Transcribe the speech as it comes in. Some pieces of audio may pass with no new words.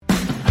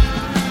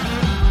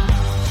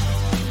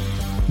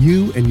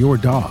You and your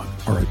dog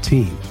are a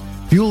team.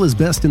 Fuel is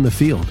best in the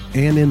field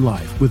and in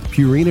life with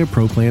Purina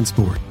Pro Plan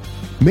Sport.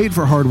 Made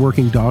for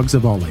hardworking dogs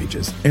of all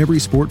ages, every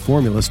sport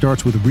formula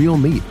starts with real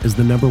meat as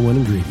the number one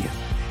ingredient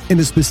and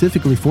is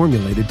specifically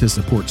formulated to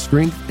support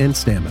strength and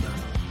stamina.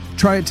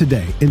 Try it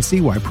today and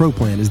see why Pro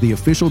Plan is the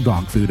official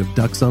dog food of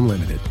Ducks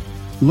Unlimited.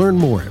 Learn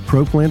more at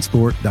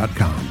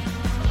ProPlansport.com.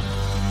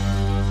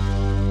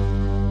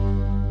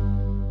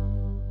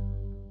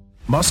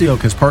 Mossy Oak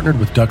has partnered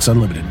with Ducks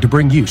Unlimited to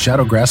bring you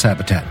Shadowgrass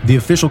Habitat, the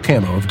official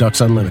camo of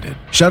Ducks Unlimited.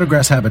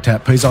 Shadowgrass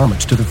Habitat pays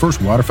homage to the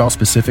first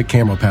waterfowl-specific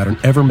camo pattern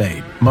ever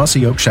made,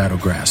 Mossy Oak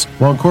Shadowgrass,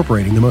 while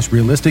incorporating the most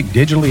realistic,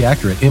 digitally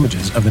accurate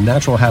images of the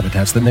natural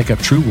habitats that make up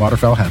true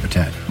waterfowl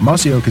habitat.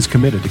 Mossy Oak is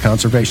committed to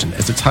conservation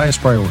as its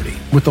highest priority.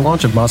 With the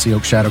launch of Mossy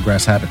Oak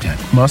Shadowgrass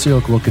Habitat, Mossy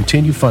Oak will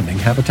continue funding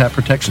habitat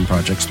protection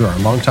projects through our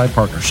longtime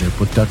partnership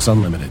with Ducks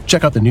Unlimited.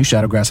 Check out the new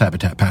Shadowgrass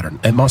Habitat pattern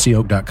at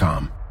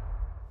mossyoak.com.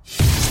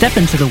 Step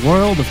into the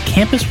world of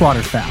Campus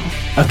Waterfowl,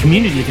 a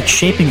community that's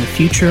shaping the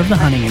future of the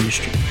hunting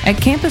industry.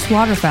 At Campus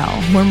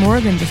Waterfowl, we're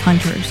more than just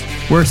hunters.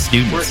 We're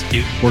students.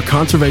 We're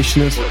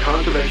conservationists.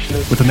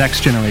 With the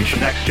next generation.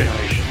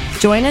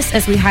 Join us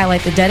as we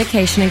highlight the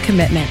dedication and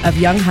commitment of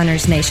young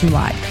hunters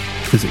nationwide.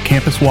 Visit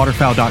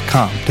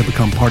campuswaterfowl.com to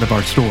become part of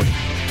our story.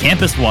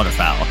 Campus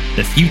Waterfowl,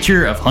 the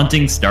future of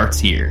hunting starts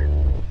here.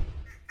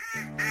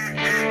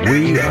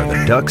 We are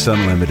the Ducks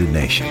Unlimited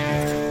Nation,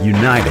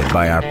 united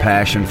by our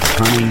passion for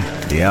hunting,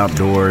 the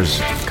outdoors,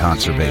 and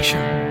conservation.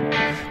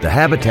 The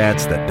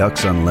habitats that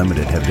Ducks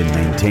Unlimited have been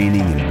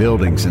maintaining and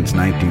building since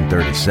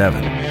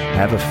 1937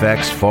 have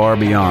effects far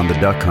beyond the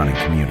duck hunting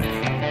community.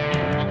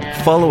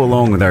 Follow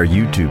along with our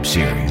YouTube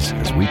series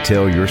as we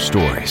tell your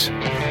stories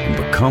and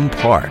become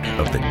part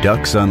of the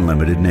Ducks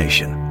Unlimited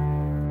Nation.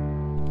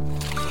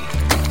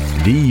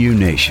 DU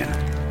Nation,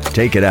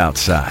 take it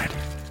outside.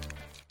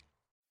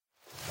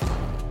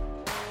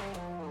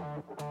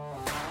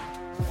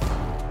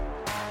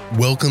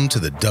 Welcome to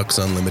the Ducks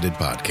Unlimited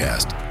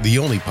podcast, the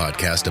only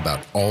podcast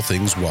about all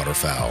things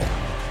waterfowl.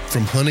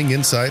 From hunting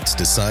insights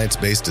to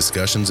science-based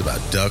discussions about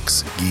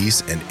ducks,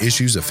 geese, and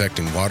issues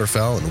affecting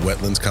waterfowl and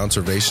wetlands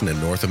conservation in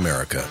North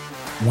America,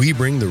 we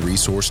bring the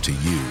resource to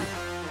you.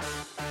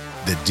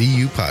 The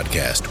DU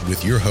Podcast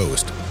with your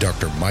host,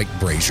 Dr. Mike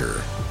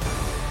Brazier.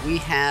 We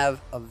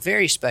have a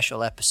very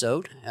special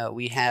episode.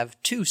 We have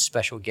two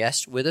special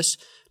guests with us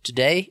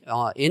today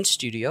in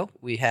studio.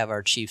 We have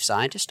our chief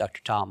scientist,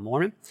 Dr. Tom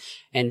Mormon,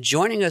 and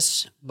joining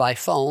us by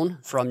phone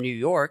from New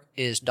York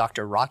is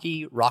Dr.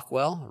 Rocky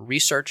Rockwell, a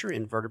researcher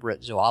in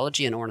vertebrate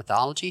zoology and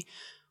ornithology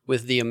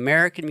with the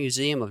American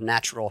Museum of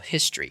Natural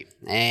History.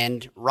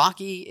 And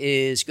Rocky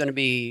is going to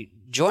be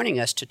joining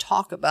us to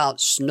talk about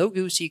snow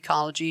goose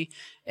ecology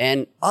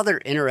and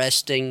other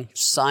interesting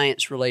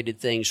science-related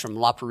things from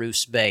La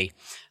Perouse Bay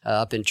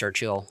up in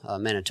Churchill,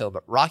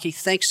 Manitoba. Rocky,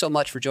 thanks so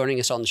much for joining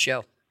us on the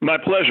show. My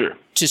pleasure.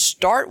 To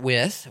start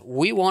with,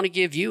 we want to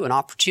give you an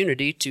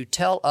opportunity to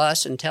tell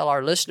us and tell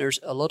our listeners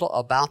a little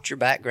about your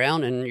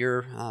background and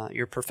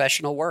your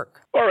professional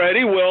work. All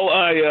righty. Well,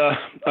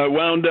 I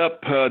wound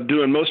up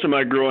doing most of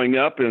my growing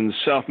up in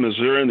South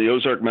Missouri in the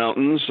Ozark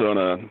Mountains on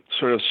a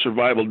sort of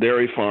survival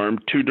dairy farm,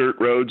 2 dirt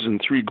roads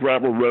and 3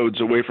 gravel roads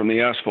away from the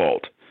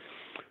asphalt.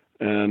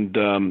 And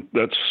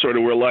that's sort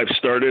of where life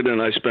started, and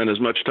I spent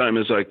as much time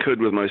as I could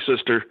with my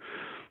sister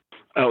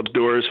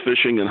outdoors,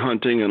 fishing and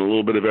hunting and a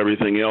little bit of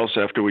everything else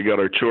after we got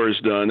our chores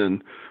done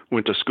and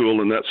went to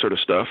school and that sort of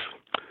stuff.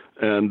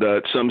 And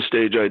at some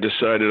stage I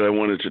decided I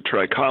wanted to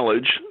try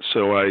college,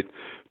 so I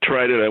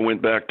tried it. I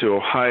went back to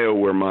Ohio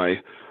where my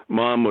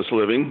mom was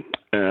living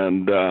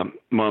and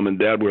mom and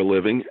dad were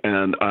living,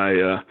 and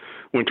I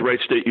went to Wright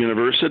State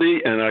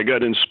University, and I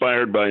got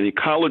inspired by an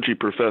ecology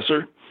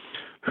professor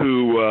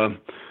who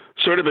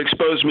sort of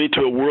exposed me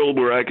to a world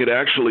where I could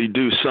actually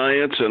do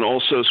science and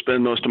also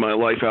spend most of my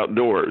life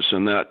outdoors,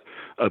 and that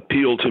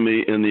appealed to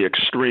me in the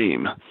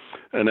extreme.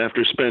 And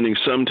after spending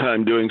some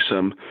time doing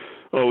some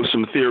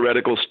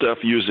theoretical stuff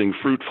using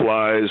fruit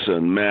flies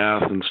and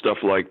math and stuff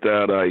like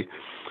that,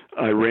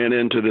 I ran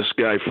into this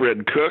guy,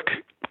 Fred Cook,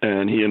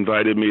 and he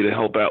invited me to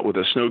help out with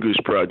a snow goose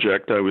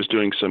project. I was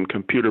doing some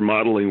computer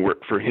modeling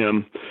work for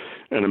him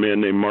and a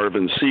man named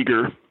Marvin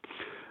Seeger.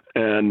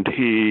 And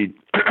he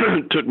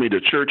took me to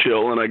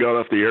Churchill, and I got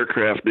off the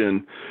aircraft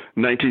in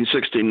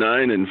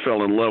 1969 and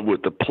fell in love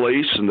with the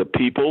place and the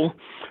people,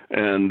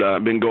 and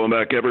I've been going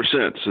back ever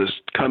since. This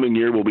coming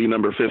year will be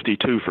number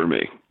 52 for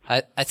me.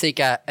 I think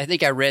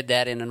I read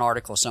that in an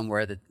article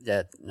somewhere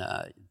that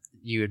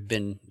you had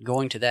been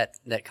going to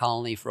that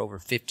colony for over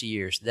 50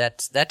 years.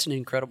 That's an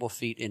incredible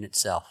feat in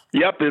itself.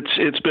 Yep,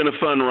 it's been a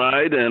fun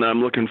ride, and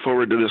I'm looking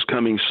forward to this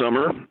coming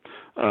summer.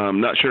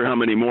 Not sure how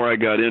many more I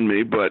got in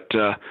me, but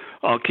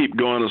I'll keep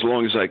going as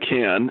long as I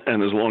can,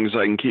 and as long as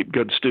I can keep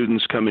good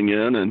students coming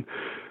in, and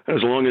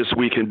as long as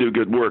we can do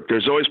good work.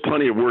 There's always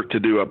plenty of work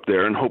to do up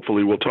there, and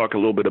hopefully we'll talk a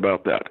little bit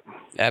about that.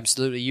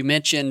 Absolutely. You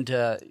mentioned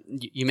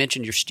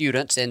your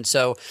students, and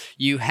so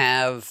you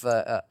have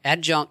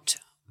adjunct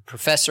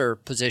professor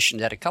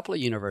positions at a couple of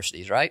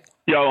universities, right?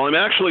 Yeah, well, I'm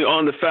actually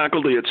on the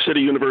faculty at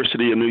City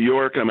University in New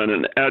York. I'm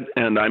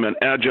an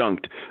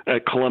adjunct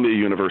at Columbia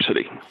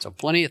University. So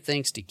plenty of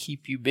things to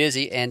keep you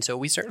busy, and so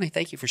we certainly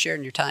thank you for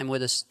sharing your time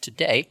with us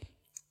today.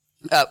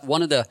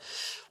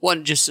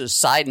 Just a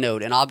side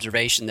note, an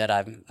observation that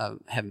I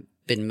have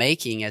been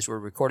making as we're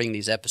recording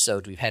these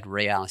episodes. We've had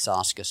Ray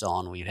Alisoskas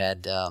on, we've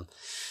had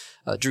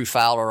Drew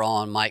Fowler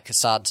on, Mike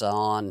Casadza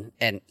on,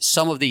 and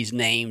some of these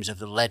names of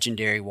the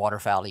legendary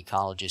waterfowl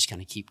ecologists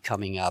kind of keep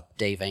coming up.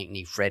 Dave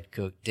Ankney, Fred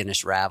Cook,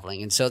 Dennis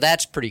Raveling. And so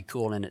that's pretty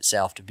cool in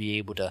itself to be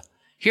able to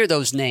hear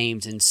those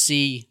names and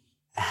see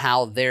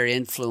how their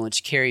influence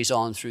carries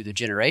on through the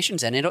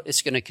generations, and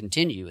it's going to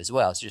continue as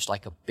well. It's just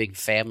like a big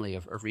family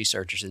of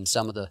researchers, and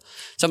some of the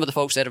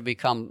folks that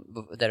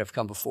have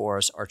come before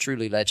us are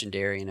truly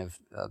legendary and have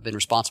been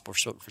responsible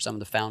for some of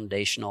the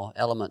foundational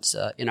elements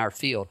in our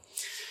field.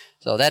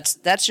 So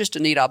that's just a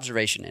neat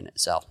observation in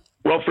itself.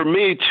 Well, for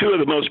me, two of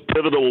the most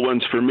pivotal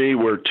ones for me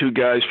were two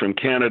guys from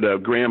Canada,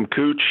 Graham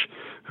Couch,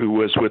 who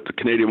was with the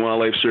Canadian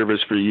Wildlife Service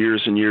for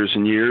years and years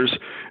and years,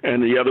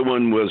 and the other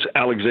one was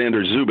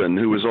Alexander Zubin,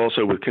 who was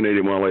also with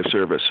Canadian Wildlife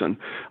Service. And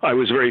I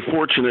was very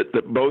fortunate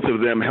that both of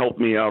them helped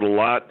me out a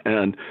lot,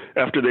 and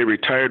after they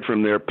retired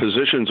from their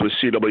positions with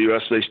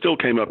CWS, they still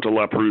came up to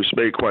La Perouse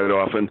Bay quite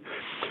often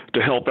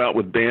to help out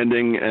with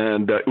banding,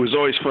 and it was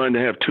always fun to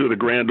have two of the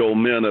grand old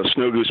men of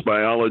snow goose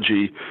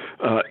biology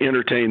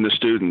entertain the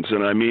students,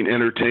 and I mean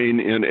entertain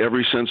in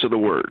every sense of the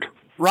word.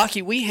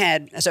 Rocky,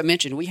 as I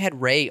mentioned, we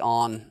had Ray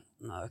on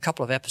a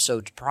couple of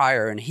episodes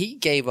prior, and he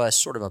gave us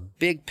sort of a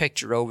big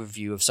picture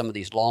overview of some of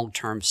these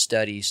long-term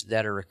studies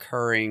that are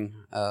occurring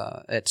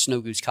at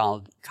snow goose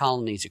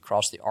colonies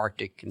across the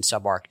Arctic and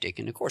subarctic.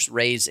 And of course,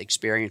 Ray's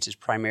experience is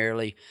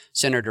primarily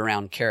centered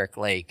around Carrick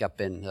Lake up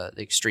in the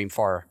extreme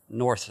far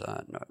north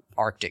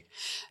Arctic.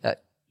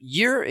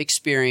 Your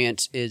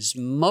experience is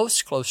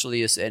most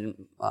closely,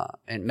 and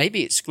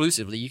maybe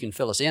exclusively, you can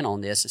fill us in on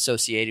this,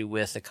 associated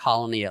with the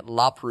colony at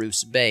La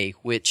Perouse Bay,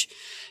 which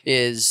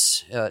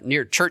is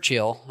near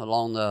Churchill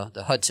along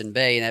the Hudson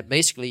Bay. And that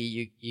basically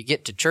you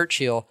get to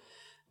Churchill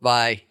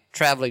by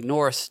traveling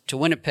north to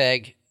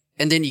Winnipeg,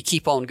 and then you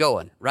keep on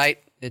going, right?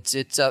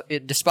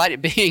 Despite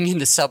it being in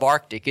the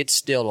subarctic, it's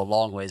still a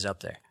long ways up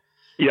there.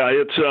 Yeah,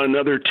 it's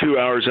another 2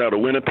 hours out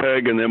of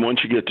Winnipeg, and then once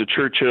you get to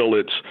Churchill,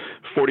 it's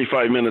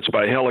 45 minutes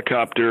by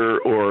helicopter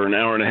or an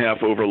hour and a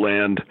half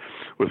overland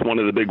with one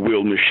of the big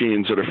wheeled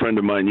machines that a friend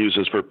of mine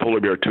uses for polar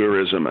bear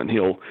tourism, and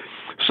he'll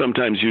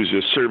sometimes use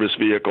his service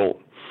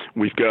vehicle.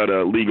 We've got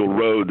a legal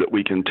road that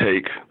we can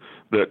take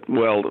that,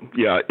 well,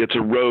 yeah, it's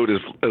a road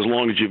as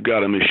long as you've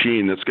got a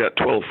machine that's got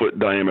 12-foot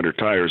diameter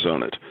tires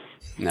on it.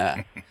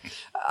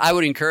 I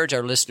would encourage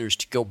our listeners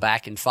to go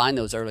back and find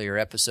those earlier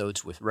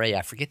episodes with Ray.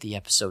 I forget the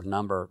episode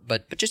number,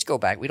 but just go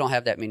back. We don't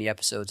have that many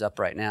episodes up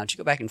right now. Just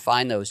go back and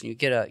find those, and you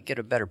get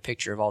a better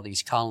picture of all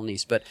these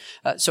colonies. But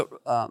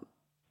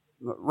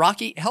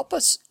Rocky, help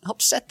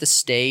set the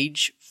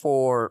stage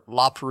for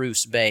La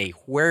Perouse Bay,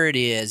 where it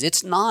is.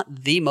 It's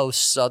not the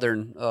most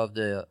southern of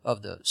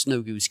the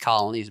snow goose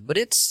colonies, but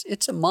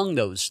it's among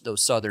those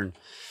southern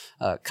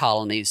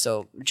colonies.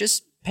 So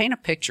just paint a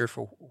picture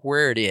for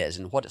where it is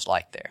and what it's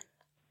like there.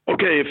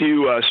 Okay, if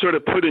you sort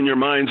of put in your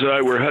mind's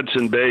eye where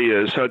Hudson Bay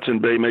is, Hudson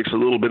Bay makes a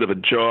little bit of a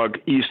jog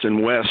east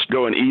and west,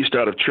 going east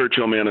out of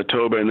Churchill,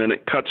 Manitoba, and then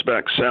it cuts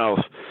back south.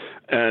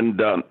 And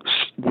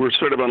we're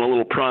sort of on a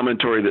little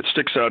promontory that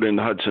sticks out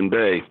into Hudson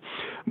Bay.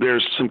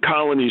 There's some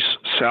colonies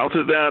south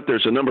of that.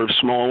 There's a number of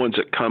small ones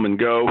that come and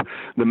go.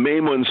 The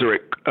main ones are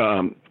at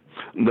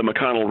the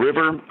McConnell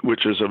River,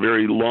 which is a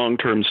very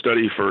long-term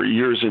study for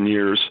years and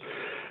years,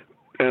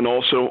 and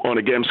also on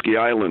Agamsky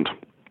Island.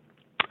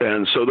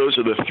 And so those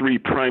are the three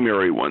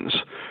primary ones.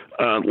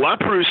 La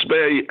Perouse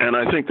Bay, and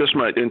I think this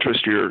might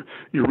interest your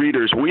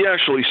readers, we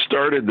actually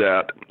started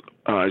that.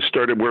 I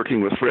started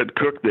working with Fred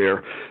Cook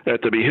there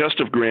at the behest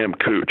of Graham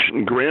Couch.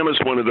 And Graham is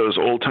one of those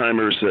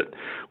old-timers that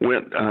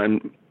went, I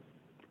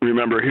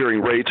remember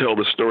hearing Ray tell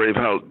the story of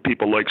how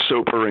people like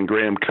Soper and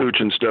Graham Couch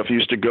and stuff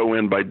used to go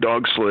in by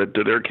dog sled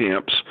to their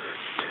camps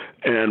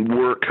and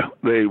work.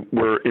 They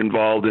were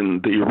involved in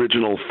the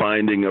original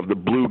finding of the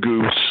blue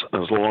goose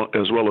as well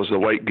as the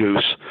white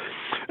goose.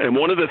 And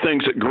one of the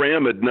things that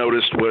Graham had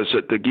noticed was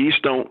that the geese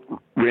don't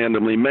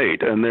randomly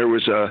mate. And there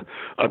was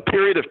a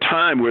period of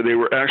time where they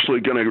were actually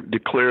going to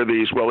declare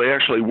these. Well, they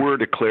actually were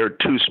declared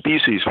two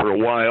species for a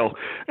while,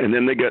 and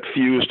then they got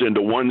fused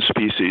into one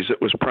species. It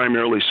was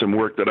primarily some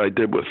work that I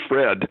did with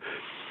Fred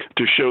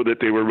to show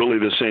that they were really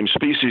the same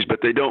species, but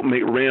they don't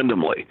mate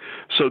randomly.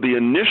 So the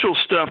initial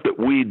stuff that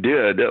we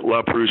did at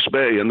La Perouse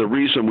Bay, and the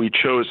reason we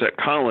chose that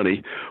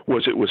colony,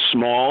 was it was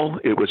small,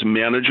 it was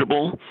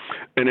manageable,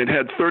 and it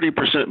had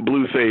 30%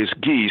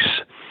 blue-phased geese.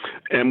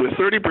 And with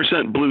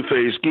 30%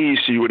 blue-phased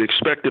geese, you would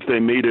expect if they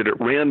mated at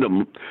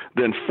random,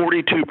 then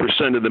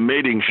 42% of the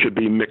mating should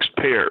be mixed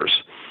pairs.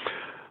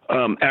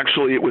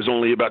 Actually, it was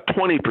only about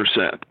 20%.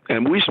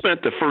 And we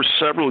spent the first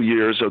several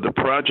years of the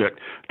project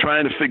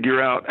trying to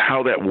figure out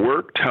how that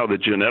worked, how the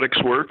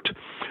genetics worked.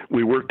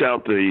 We worked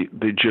out the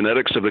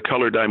genetics of the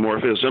color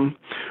dimorphism.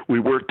 We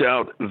worked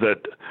out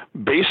that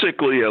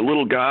basically a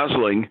little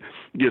gosling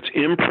gets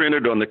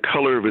imprinted on the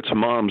color of its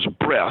mom's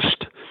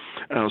breast.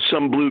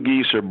 Some blue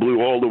geese are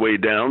blue all the way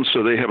down,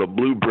 so they have a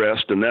blue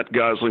breast, and that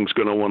gosling's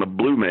going to want a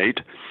blue mate.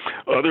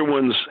 Other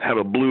ones have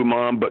a blue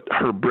mom, but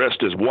her breast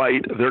is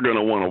white. They're going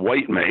to want a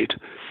white mate.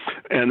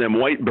 And then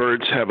white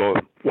birds have a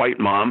white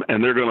mom,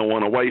 and they're going to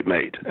want a white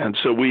mate. And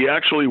so we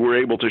actually were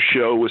able to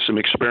show with some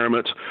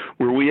experiments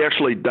where we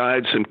actually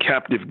dyed some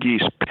captive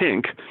geese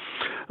pink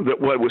that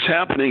what was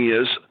happening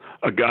is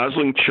a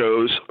gosling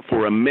chose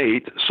for a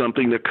mate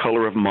something the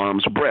color of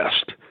mom's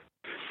breast.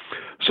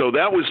 So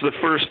that was the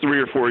first 3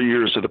 or 4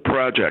 years of the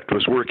project,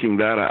 was working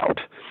that out.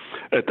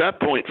 At that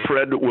point,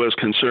 Fred was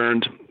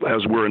concerned,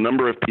 as were a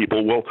number of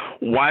people, well,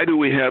 why do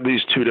we have these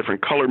two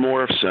different color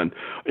morphs, and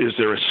is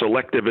there a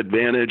selective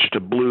advantage to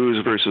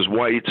blues versus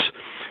whites?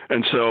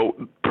 And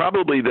so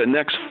probably the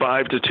next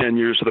 5 to 10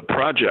 years of the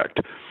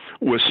project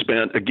was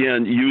spent,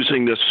 again,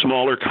 using this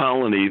smaller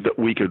colony that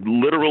we could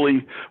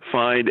literally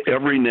find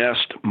every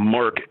nest,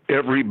 mark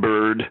every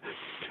bird,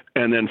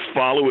 and then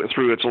follow it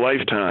through its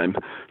lifetime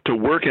to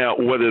work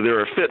out whether there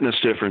are fitness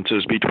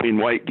differences between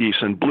white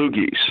geese and blue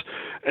geese.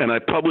 And I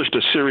published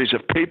a series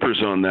of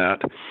papers on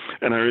that.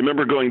 And I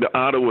remember going to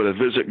Ottawa to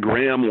visit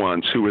Graham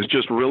once, who was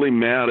just really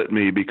mad at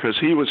me because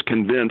he was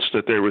convinced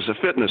that there was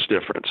a fitness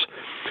difference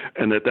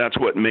and that that's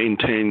what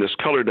maintained this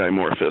color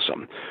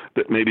dimorphism,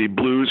 that maybe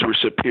blues were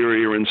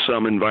superior in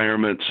some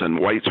environments and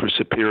whites were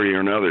superior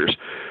in others.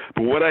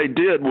 But what I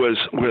did was,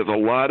 with a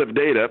lot of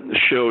data,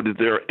 showed that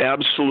there are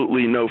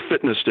absolutely no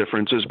fitness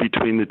differences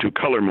between the two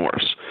color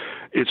morphs.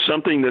 It's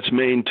something that's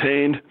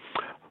maintained.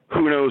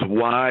 Who knows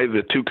why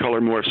the two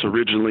color morphs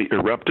originally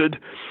erupted,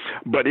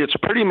 but it's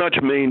pretty much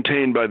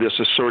maintained by this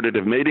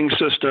assortative mating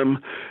system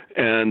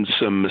and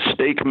some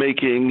mistake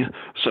making,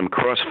 some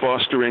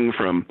cross-fostering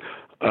from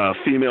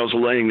females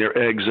laying their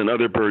eggs in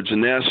other birds'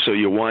 nests, so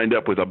you wind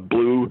up with a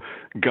blue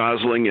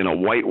gosling in a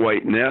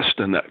white nest,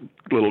 and that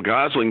little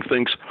gosling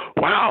thinks,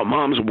 wow,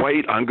 mom's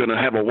white, I'm going to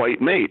have a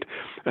white mate.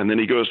 And then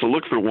he goes to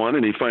look for one,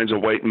 and he finds a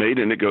white mate,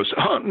 and it goes,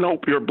 oh,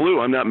 nope, you're blue,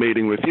 I'm not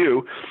mating with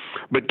you.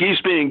 But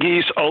geese being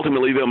geese,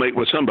 ultimately they'll mate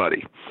with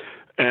somebody.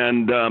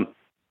 And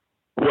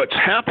what's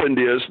happened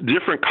is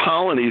different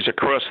colonies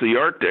across the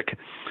Arctic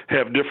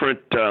have different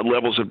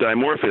levels of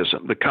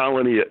dimorphism. The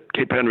colony at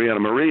Cape Henrietta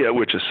Maria,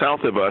 which is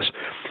south of us,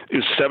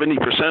 is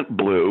 70%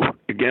 blue.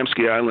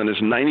 Gamsky Island is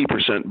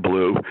 90%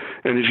 blue.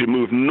 And as you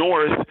move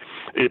north,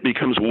 it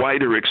becomes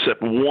whiter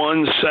except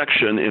one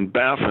section in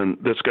Baffin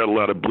that's got a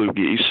lot of blue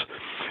geese.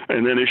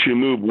 And then as you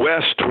move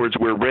west towards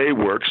where Ray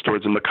works,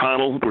 towards the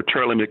McConnell, where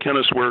Charlie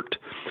McInnes worked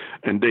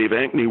and Dave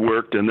Ankney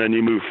worked, and then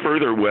you move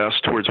further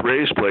west towards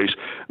Ray's place,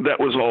 that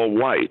was all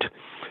white.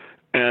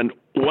 And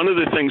one of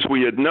the things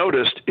we had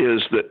noticed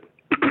is that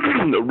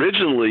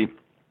originally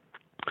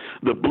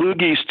the blue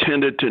geese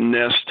tended to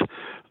nest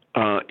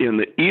in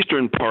the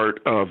eastern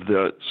part of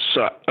the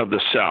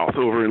South,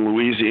 over in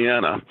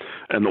Louisiana,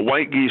 and the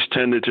white geese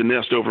tended to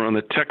nest over on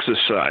the Texas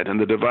side, and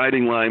the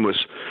dividing line was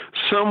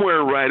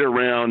somewhere right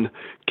around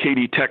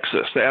Katy,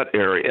 Texas, that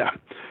area.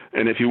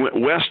 And if you went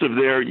west of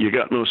there, you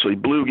got mostly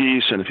blue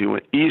geese, and if you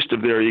went east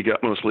of there, you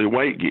got mostly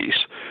white geese.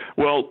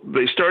 Well,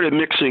 they started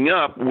mixing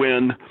up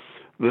when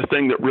the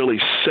thing that really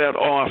set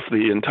off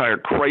the entire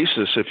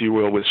crisis, if you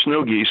will, with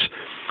snow geese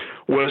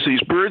was these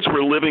birds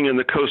were living in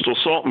the coastal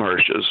salt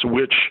marshes,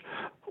 which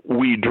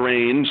we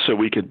drained so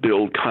we could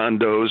build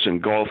condos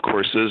and golf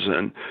courses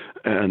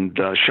and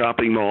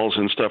shopping malls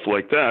and stuff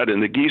like that.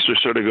 And the geese are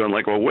sort of going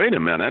like, well, wait a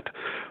minute.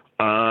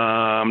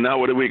 Now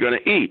what are we going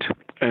to eat?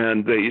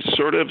 And they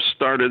sort of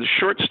started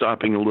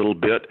short-stopping a little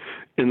bit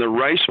in the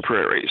rice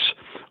prairies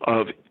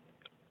of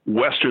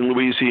western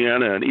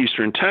Louisiana and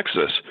eastern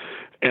Texas.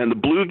 And the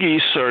blue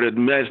geese started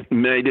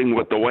mating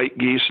with the white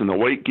geese, and the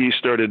white geese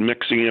started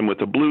mixing in with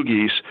the blue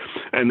geese,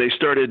 and they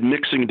started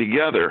mixing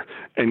together.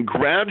 And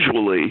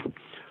gradually,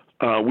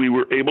 we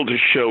were able to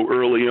show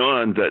early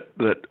on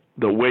that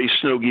the way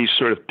snow geese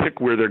sort of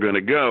pick where they're going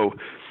to go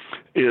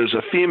is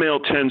a female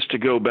tends to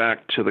go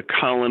back to the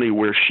colony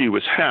where she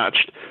was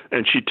hatched,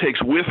 and she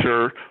takes with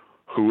her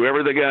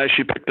whoever the guy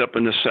she picked up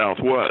in the south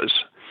was.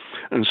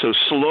 And so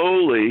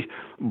slowly,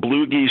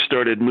 blue geese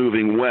started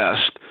moving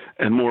west,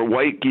 and more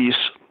white geese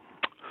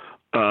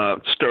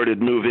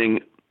started moving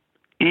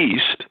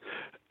east,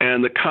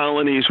 and the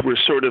colonies were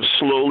sort of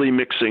slowly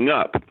mixing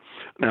up.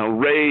 Now,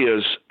 Ray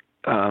is,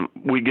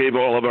 we gave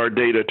all of our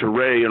data to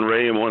Ray, and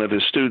Ray and one of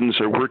his students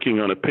are working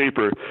on a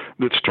paper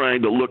that's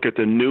trying to look at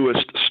the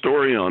newest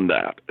story on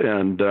that.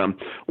 And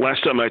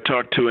last time I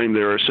talked to him,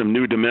 there are some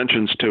new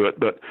dimensions to it,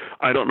 but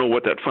I don't know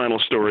what that final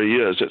story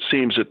is. It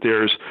seems that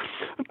there's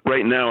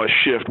right now a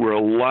shift where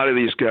a lot of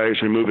these guys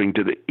are moving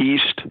to the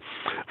east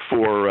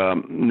for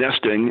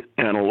nesting,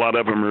 and a lot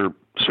of them are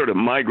sort of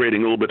migrating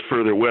a little bit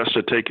further west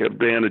to take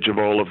advantage of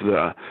all of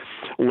the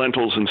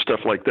lentils and stuff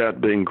like that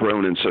being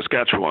grown in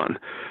Saskatchewan.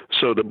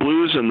 So the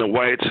blues and the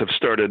whites have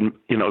started,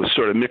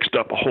 sort of mixed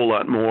up a whole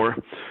lot more.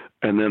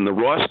 And then the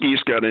Ross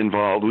geese got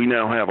involved. We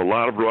now have a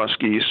lot of Ross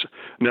geese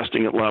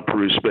nesting at La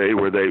Perouse Bay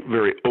where they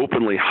very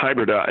openly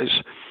hybridize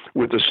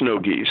with the snow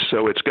geese.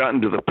 So it's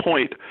gotten to the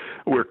point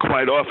where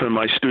quite often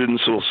my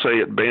students will say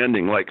at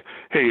banding, like,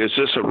 hey, is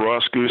this a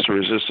Ross goose or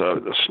is this a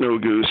snow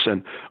goose?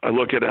 And I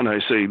look at it and I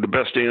say, the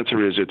best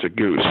answer is it's a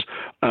goose.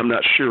 I'm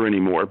not sure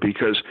anymore,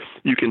 because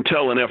you can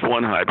tell an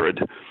F1 hybrid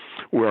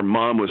where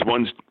mom was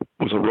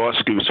a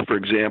Ross goose, for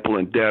example,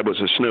 and dad was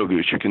a snow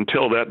goose. You can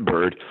tell that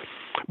bird.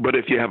 But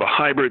if you have a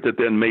hybrid that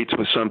then mates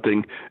with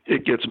something,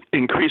 it gets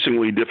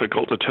increasingly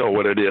difficult to tell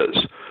what it is.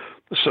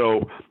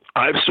 So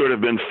I've sort of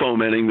been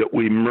fomenting that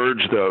we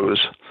merge those.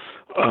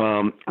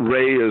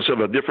 Ray is of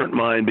a different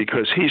mind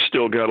because he's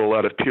still got a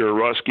lot of pure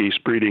Ross geese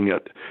breeding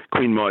at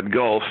Queen Maud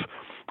Gulf.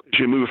 As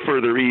you move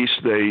further east,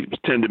 they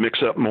tend to mix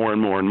up more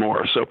and more and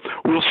more. So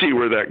we'll see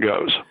where that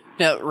goes.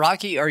 Now,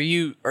 Rocky, are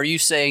you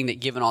saying that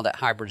given all that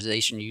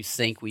hybridization, you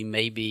think we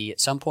may be at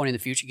some point in the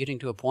future getting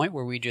to a point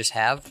where we just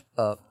have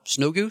a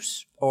snow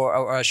goose,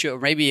 or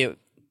maybe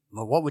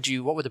what would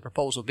the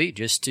proposal be?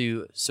 Just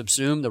to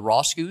subsume the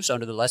Ross goose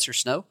under the lesser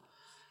snow?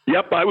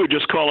 Yep, I would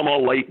just call them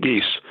all light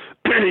geese,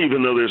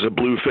 even though there's a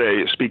blue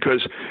phase,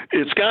 because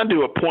it's gotten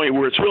to a point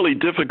where it's really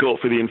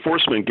difficult for the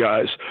enforcement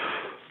guys.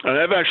 And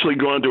I've actually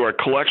gone to our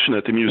collection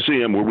at the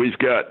museum where we've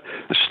got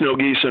snow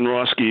geese and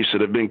Ross geese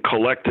that have been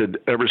collected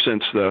ever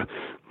since the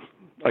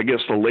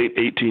late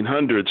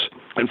 1800s.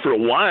 And for a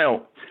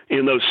while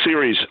in those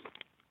series,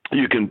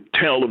 you can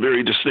tell a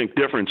very distinct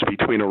difference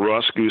between a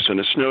Ross goose and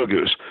a snow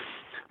goose.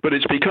 But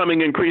it's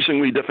becoming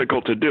increasingly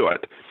difficult to do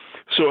it.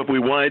 So if we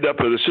wind up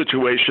with a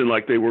situation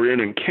like they were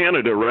in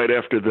Canada right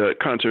after the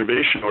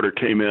conservation order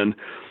came in,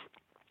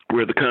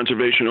 where the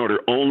conservation order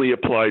only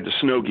applied to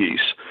snow geese,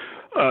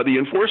 the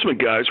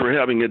enforcement guys were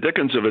having a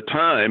dickens of a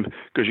time,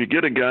 because you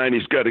get a guy and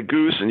he's got a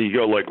goose and you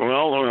go like,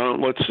 well,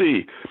 let's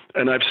see.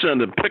 And I've sent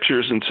them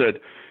pictures and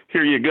said,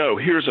 here you go.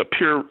 Here's a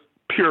pure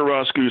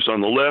Ross goose on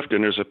the left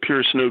and there's a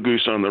pure snow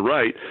goose on the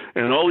right.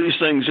 And all these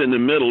things in the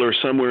middle are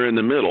somewhere in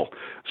the middle.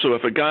 So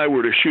if a guy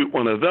were to shoot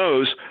one of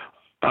those,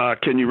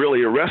 can you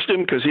really arrest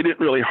him? Because he didn't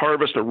really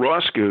harvest a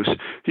Ross goose.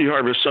 He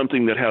harvested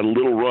something that had a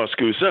little Ross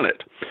goose in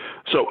it.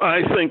 So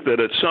I think that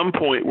at some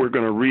point we're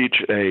going to reach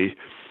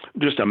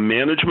just a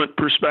management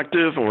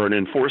perspective or an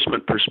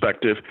enforcement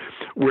perspective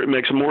where it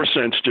makes more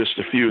sense just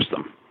to fuse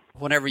them.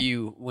 Whenever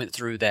you went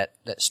through that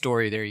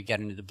story there, you got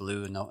into the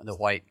blue and the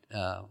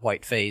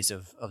white phase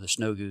of the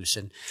snow goose,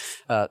 and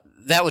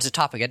that was a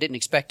topic I didn't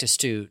expect us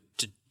to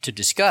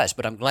discuss,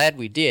 but I'm glad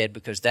we did,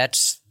 because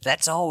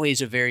that's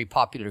always a very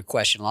popular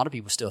question. A lot of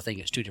people still think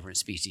it's two different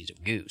species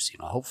of goose.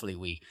 Hopefully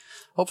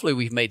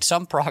we've made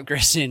some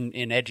progress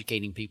in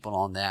educating people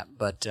on that.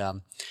 But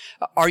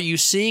are you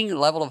seeing a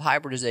level of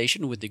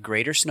hybridization with the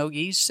greater snow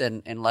geese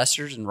and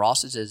lessers and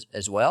Rosses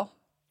as well?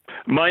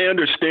 My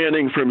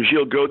understanding from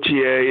Gilles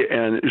Gauthier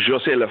and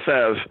José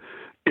Lefebvre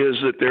is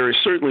that there is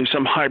certainly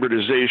some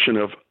hybridization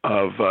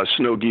of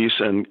snow geese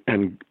and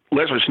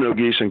lesser snow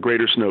geese and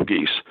greater snow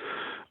geese.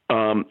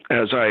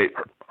 As I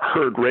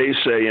heard Ray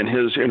say in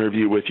his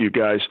interview with you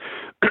guys,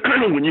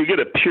 when you get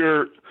a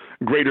pure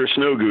greater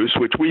snow goose,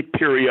 which we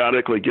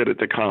periodically get at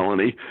the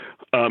colony,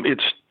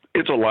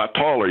 it's a lot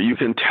taller. You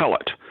can tell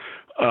it.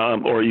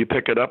 Or you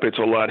pick it up, it's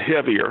a lot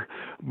heavier.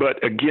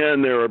 But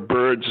again, there are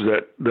birds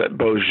that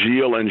both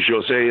Gilles and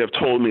José have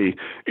told me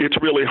it's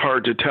really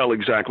hard to tell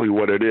exactly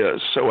what it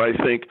is. So I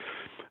think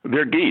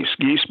they're geese.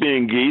 Geese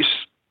being geese,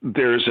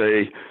 there's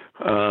a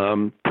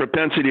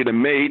propensity to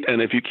mate,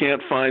 and if you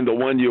can't find the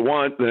one you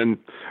want, then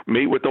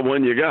mate with the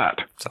one you got.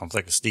 Sounds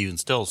like a Stephen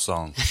Stills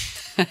song.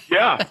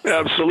 Yeah,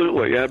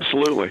 absolutely.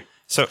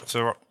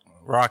 So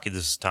Rocky,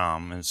 this is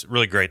Tom, and it's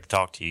really great to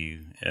talk to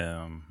you.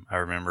 I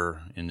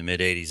remember in the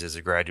mid-'80s as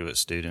a graduate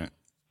student,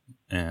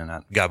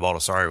 and Guy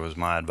Baldessari was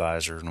my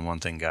advisor, and the one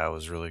thing Guy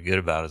was really good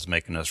about is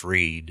making us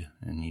read,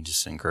 and he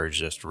just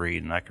encouraged us to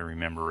read. And I can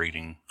remember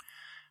reading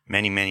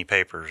many, many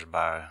papers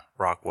by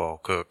Rockwell,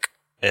 Cook,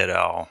 et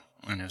al.,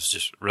 and it was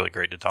just really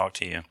great to talk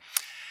to you.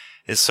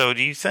 And so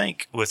do you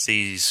think with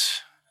these,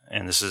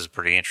 and this is a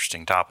pretty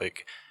interesting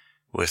topic,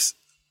 with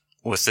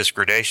this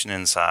gradation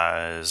in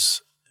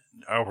size,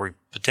 are we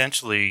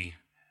potentially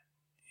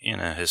in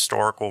a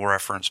historical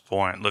reference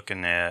point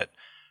looking at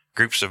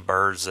groups of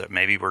birds that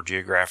maybe were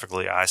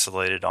geographically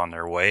isolated on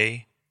their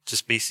way to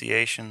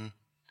speciation,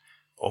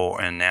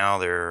 and now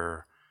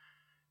they're,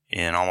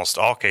 in almost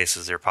all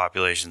cases, their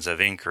populations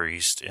have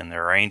increased and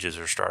their ranges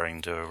are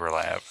starting to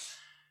overlap?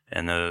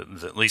 And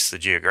at least the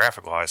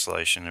geographical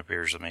isolation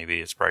appears that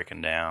maybe it's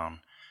breaking down,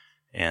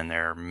 and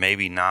they're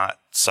maybe not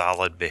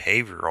solid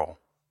behavioral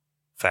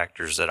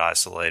factors that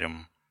isolate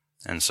them.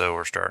 And so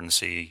we're starting to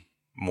see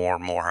more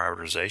and more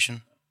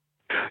hybridization.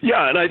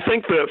 Yeah, and I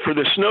think that for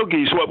the snow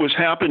geese, what was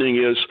happening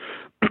is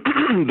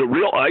the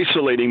real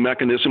isolating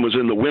mechanism was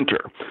in the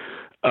winter,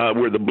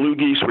 where the blue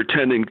geese were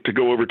tending to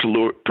go over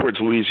towards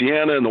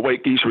Louisiana and the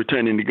white geese were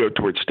tending to go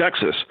towards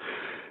Texas.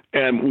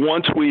 And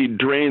once we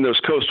drained those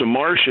coastal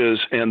marshes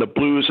and the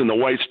blues and the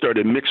whites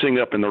started mixing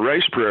up in the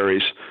rice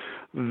prairies,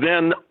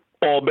 then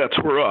all bets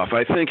were off.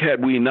 I think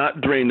had we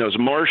not drained those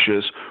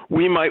marshes,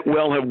 we might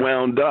well have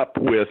wound up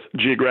with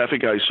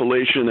geographic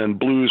isolation and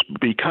blues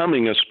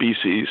becoming a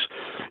species,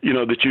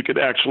 that you could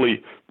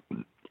actually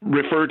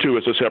refer to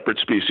as a separate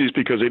species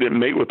because they didn't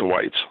mate with the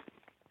whites.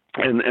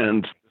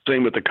 And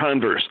same with the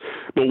converse.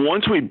 But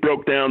once we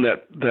broke down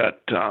that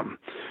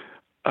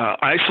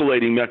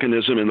isolating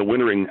mechanism in the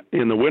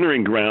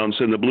wintering grounds,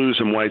 and the blues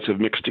and whites have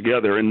mixed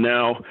together, and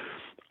now,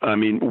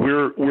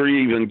 we're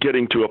even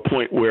getting to a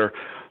point where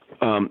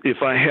if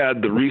I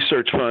had the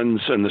research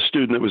funds and the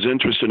student that was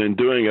interested in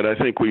doing it, I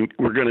think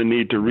we're going to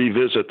need to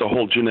revisit the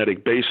whole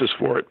genetic basis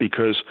for it,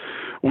 because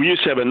we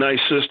used to have a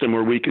nice system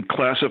where we could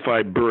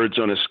classify birds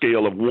on a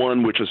scale of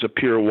 1, which is a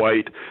pure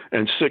white,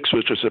 and 6,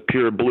 which is a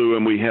pure blue,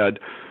 and we had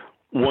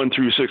 1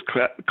 through 6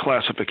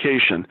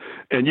 classification,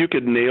 and you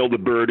could nail the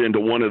bird into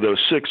one of those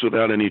 6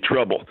 without any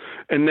trouble.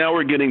 And now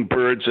we're getting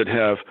birds that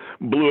have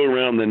blue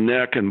around the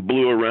neck and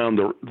blue around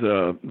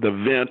the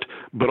vent,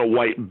 but a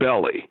white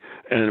belly.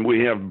 And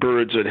we have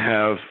birds that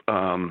have,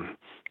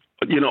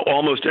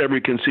 almost every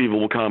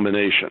conceivable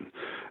combination.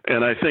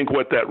 And I think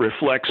what that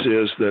reflects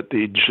is that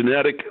the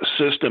genetic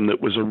system that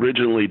was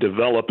originally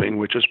developing,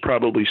 which is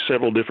probably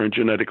several different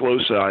genetic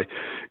loci,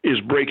 is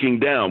breaking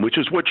down, which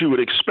is what you would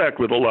expect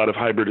with a lot of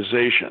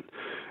hybridization.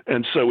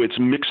 And so it's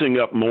mixing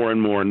up more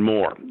and more and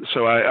more.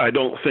 So I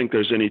don't think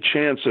there's any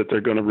chance that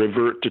they're going to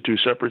revert to 2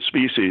 separate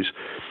species.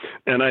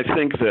 And I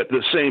think that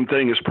the same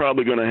thing is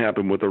probably going to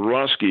happen with the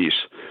Ross geese.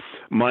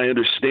 My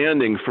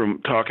understanding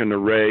from talking to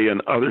Ray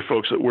and other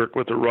folks that work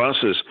with the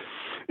Rosses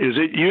is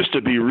it used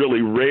to be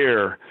really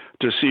rare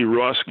to see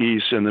Ross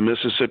geese in the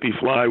Mississippi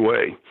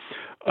flyway.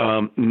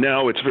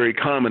 Now it's very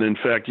common. In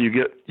fact, you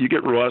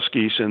get Ross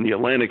geese in the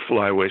Atlantic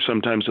flyway,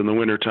 sometimes in the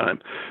wintertime.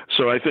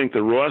 So I think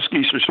the Ross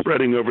geese are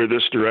spreading over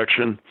this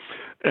direction,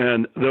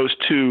 and those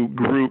 2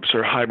 groups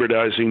are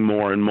hybridizing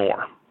more and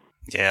more.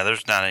 Yeah,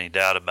 there's not any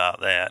doubt about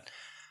that.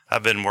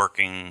 I've been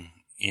working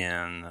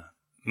in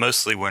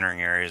mostly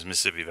wintering areas,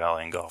 Mississippi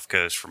Valley and Gulf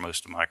Coast, for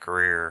most of my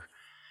career.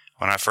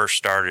 When I first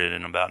started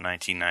in about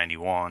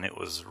 1991, it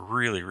was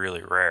really,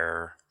 really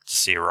rare to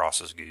see a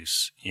Ross's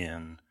goose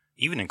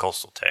even in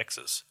coastal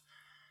Texas.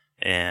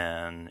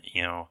 And,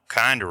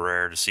 kind of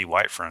rare to see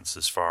white fronts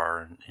this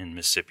far in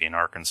Mississippi and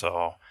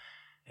Arkansas.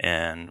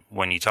 And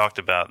when you talked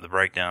about the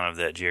breakdown of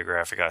that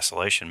geographic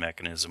isolation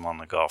mechanism on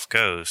the Gulf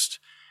Coast,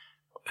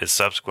 it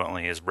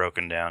subsequently has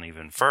broken down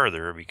even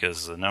further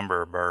because the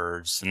number of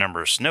birds, the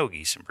number of snow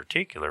geese in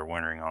particular,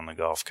 wintering on the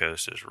Gulf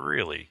Coast has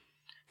really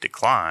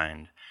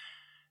declined.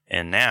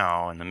 And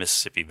now in the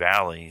Mississippi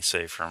Valley,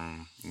 say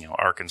from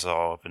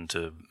Arkansas up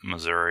into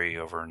Missouri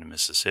over into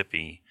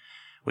Mississippi,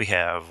 we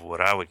have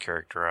what I would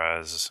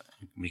characterize,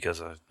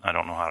 because I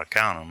don't know how to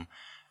count them,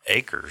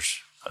 acres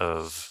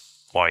of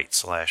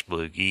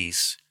white/blue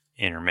geese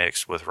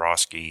intermixed with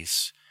Ross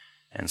geese.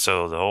 And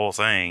so the whole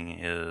thing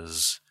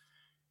is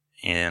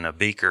in a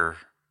beaker,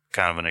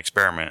 kind of an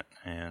experiment.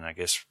 And I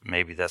guess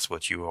maybe that's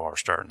what you are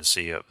starting to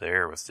see up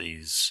there with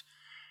these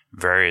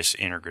various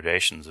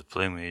intergradations of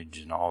plumage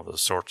and all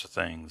those sorts of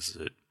things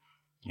that,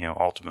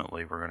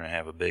 ultimately we're going to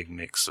have a big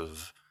mix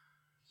of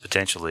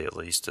potentially at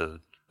least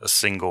a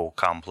single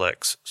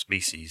complex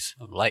species.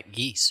 Like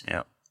geese.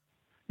 Yeah.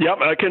 Yep,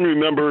 I can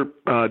remember,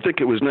 I think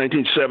it was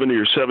 1970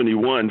 or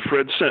 71,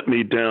 Fred sent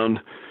me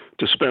down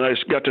I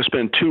got to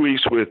spend 2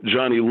 weeks with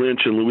Johnny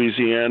Lynch in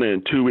Louisiana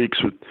and 2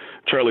 weeks with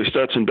Charlie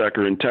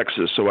Stutzenbecker in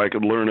Texas, so I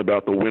could learn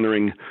about the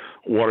wintering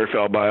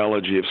waterfowl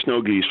biology of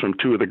snow geese from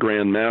 2 of the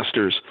grand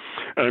masters.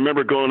 And I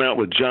remember going out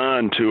with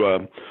John to a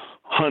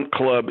hunt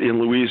club in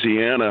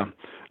Louisiana,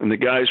 and the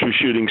guys were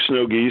shooting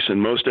snow geese,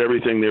 and most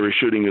everything they were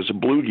shooting is a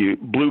blue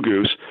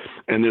goose.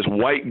 And this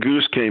white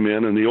goose came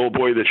in, and the old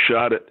boy that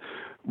shot it,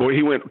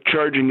 he went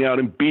charging out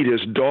and beat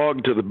his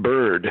dog to the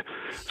bird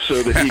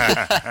so that he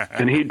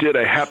could, and he did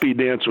a happy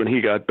dance when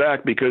he got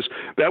back, because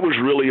that was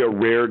really a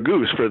rare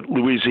goose for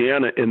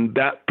Louisiana in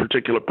that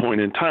particular point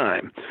in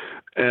time.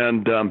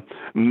 And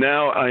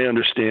now I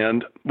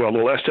understand, the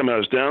last time I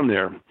was down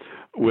there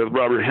with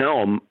Robert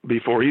Helm,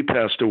 before he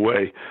passed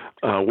away,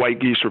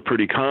 white geese were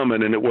pretty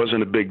common, and it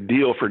wasn't a big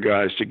deal for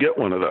guys to get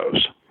one of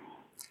those.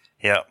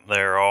 Yeah,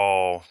 they're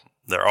all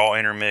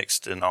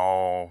intermixed and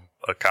all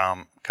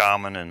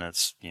common, and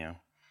it's,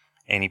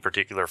 any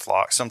particular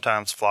flock.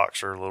 Sometimes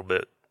flocks are a little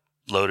bit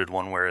loaded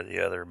one way or the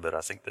other, but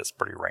I think that's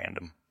pretty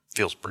random.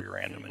 Feels pretty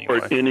random anyway.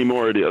 Or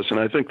anymore it is, and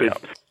I think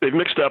they've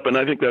mixed up, and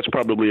I think that's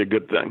probably a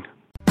good thing.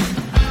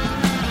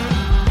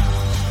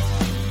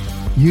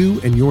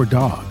 You and your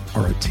dog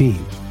are a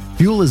team.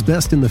 Fuel is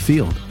best in the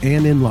field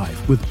and in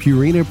life with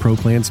Purina Pro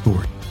Plan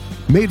Sport.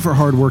 Made for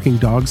hardworking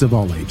dogs of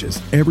all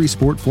ages, every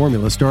sport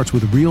formula starts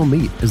with real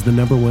meat as the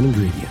 #1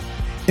 ingredient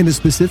and is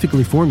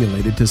specifically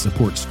formulated to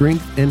support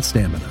strength and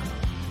stamina.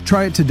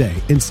 Try it today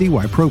and see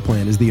why Pro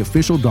Plan is the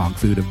official dog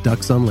food of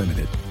Ducks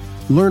Unlimited.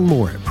 Learn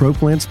more at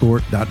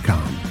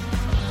ProPlansport.com.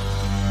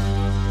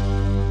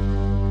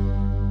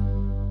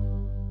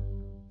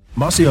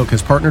 Mossy Oak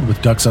has partnered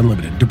with Ducks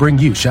Unlimited to bring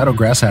you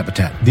Shadowgrass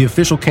Habitat, the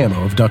official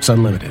camo of Ducks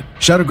Unlimited.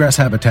 Shadowgrass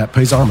Habitat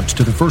pays homage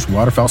to the first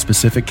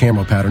waterfowl-specific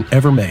camo pattern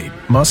ever made,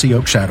 Mossy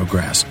Oak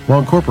Shadowgrass, while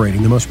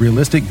incorporating the most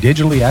realistic,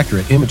 digitally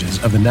accurate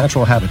images of the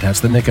natural habitats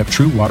that make up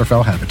true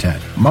waterfowl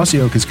habitat. Mossy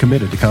Oak is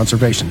committed to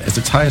conservation as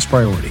its highest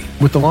priority.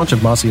 With the launch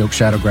of Mossy Oak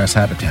Shadowgrass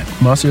Habitat,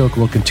 Mossy Oak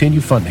will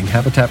continue funding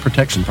habitat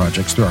protection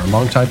projects through our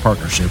longtime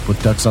partnership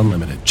with Ducks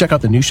Unlimited. Check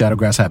out the new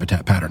Shadowgrass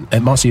Habitat pattern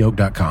at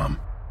mossyoak.com.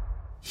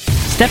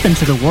 Step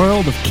into the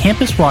world of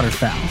Campus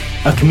Waterfowl,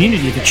 a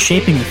community that's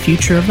shaping the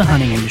future of the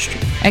hunting industry.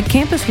 At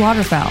Campus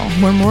Waterfowl,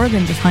 we're more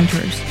than just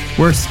hunters.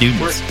 We're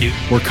students.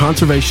 We're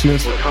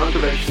conservationists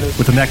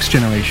with the next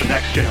generation.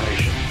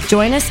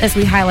 Join us as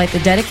we highlight the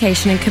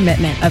dedication and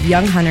commitment of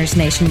young hunters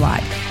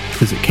nationwide.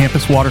 Visit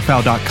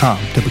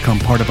campuswaterfowl.com to become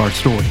part of our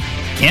story.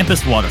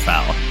 Campus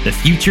Waterfowl, the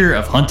future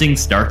of hunting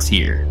starts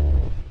here.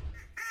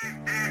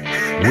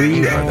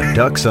 We are the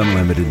Ducks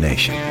Unlimited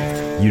Nation,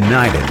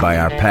 united by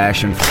our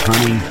passion for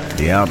hunting,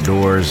 the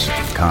outdoors,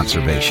 and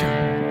conservation.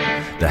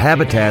 The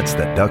habitats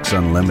that Ducks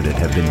Unlimited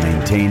have been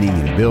maintaining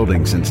and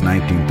building since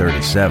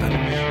 1937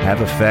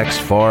 have effects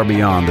far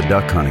beyond the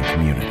duck hunting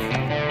community.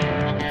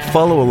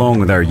 Follow along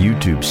with our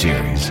YouTube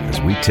series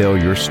as we tell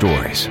your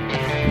stories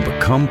and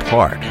become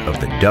part of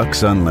the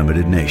Ducks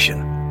Unlimited Nation.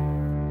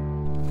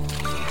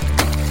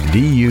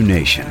 DU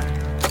Nation,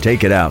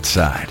 take it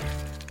outside.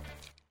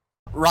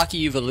 Rocky,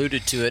 you've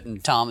alluded to it,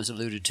 and Tom has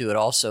alluded to it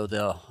also,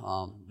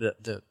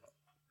 the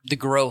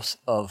growth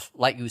of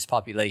light goose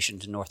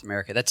populations in North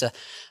America.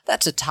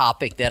 That's a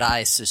topic that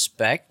I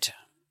suspect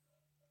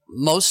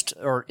most,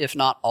 or if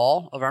not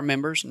all, of our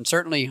members, and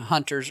certainly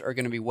hunters, are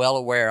going to be well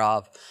aware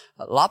of.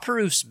 La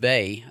Perouse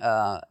Bay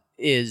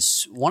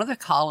is one of the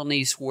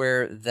colonies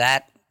where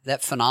that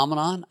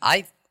phenomenon,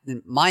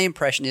 my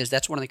impression is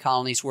that's one of the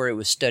colonies where it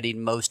was studied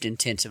most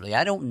intensively.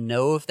 I don't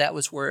know if that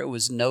was where it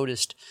was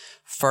noticed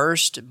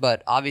first,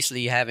 but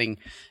obviously having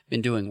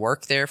been doing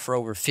work there for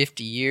over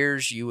 50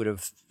 years, you would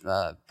have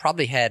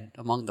probably had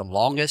among the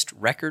longest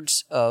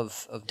records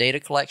of data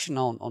collection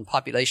on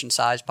population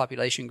size,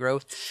 population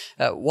growth.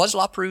 Was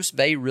La Perouse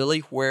Bay really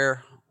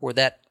where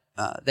that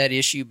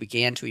issue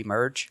began to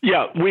emerge?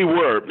 Yeah, we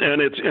were, and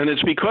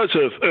it's because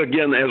of,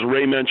 again, as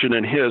Ray mentioned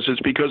in his,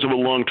 it's because of a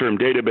long-term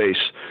database.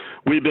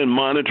 We've been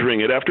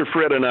monitoring it. After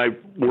Fred and I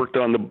worked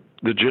on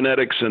the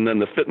genetics and then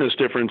the fitness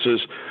differences,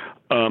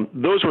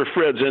 those were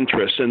Fred's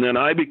interests, and then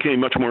I became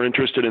much more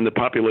interested in the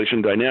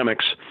population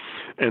dynamics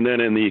and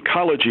then in the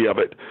ecology of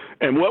it.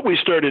 And what we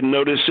started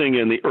noticing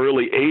in the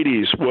early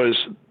 80s was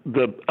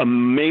the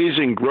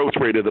amazing growth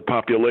rate of the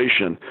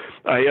population.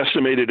 I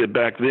estimated it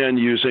back then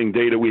using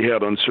data we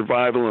had on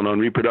survival and on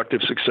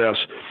reproductive success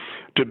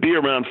to be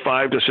around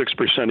 5 to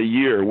 6% a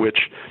year, which,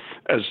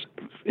 as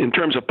in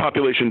terms of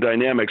population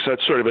dynamics,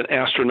 that's sort of an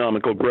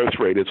astronomical growth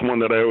rate. It's one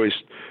that I always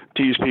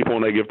tease people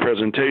when I give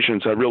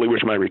presentations. I really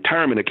wish my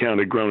retirement account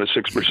had grown at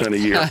 6% a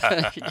year.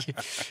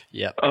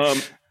 Yeah.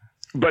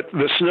 But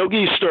the snow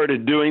geese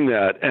started doing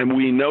that, and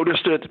we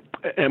noticed it,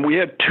 and we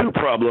had two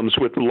problems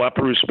with La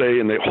Perouse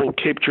Bay and the whole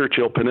Cape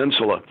Churchill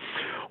Peninsula.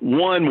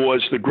 One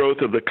was the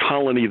growth of the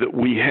colony that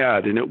we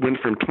had, and it went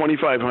from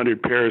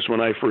 2,500 pairs when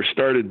I first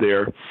started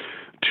there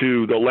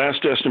to the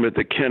last estimate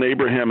that Ken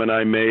Abraham and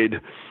I made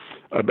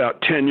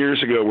about 10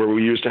 years ago, where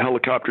we used a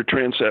helicopter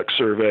transect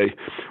survey,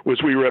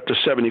 was we were up to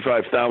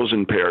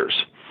 75,000 pairs.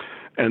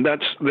 And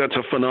that's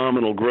a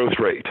phenomenal growth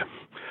rate.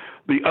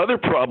 The other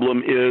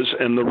problem is,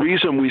 and the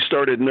reason we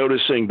started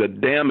noticing the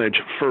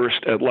damage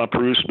first at La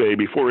Perouse Bay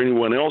before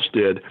anyone else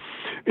did,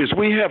 is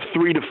we have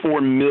 3 to 4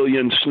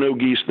 million snow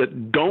geese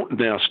that don't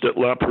nest at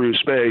La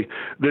Perouse Bay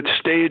that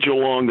stage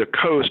along the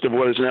coast of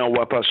what is now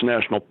Wapas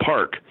National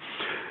Park.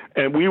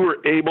 And we were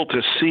able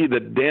to see the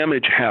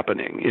damage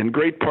happening, in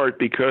great part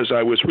because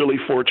I was really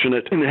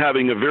fortunate in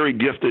having a very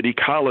gifted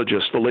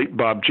ecologist, the late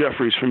Bob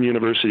Jeffries from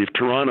University of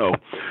Toronto,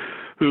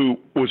 who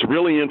was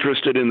really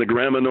interested in the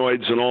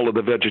graminoids and all of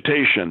the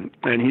vegetation.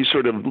 And he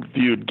sort of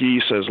viewed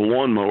geese as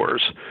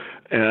lawnmowers.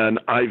 And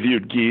I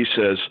viewed geese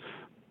as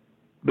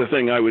the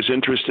thing I was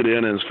interested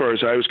in. And as far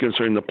as I was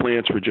concerned, the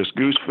plants were just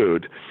goose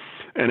food.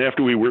 And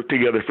after we worked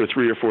together for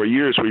 3 or 4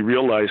 years, we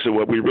realized that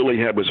what we really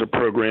had was a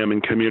program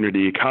in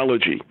community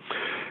ecology.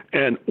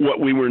 And what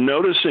we were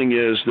noticing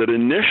is that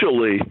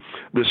initially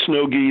the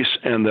snow geese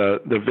and the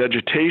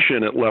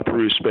vegetation at La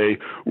Perouse Bay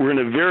were in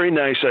a very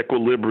nice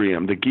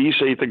equilibrium. The geese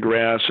ate the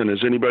grass, and as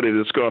anybody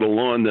that's got a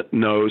lawn that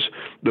knows,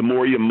 the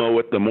more you mow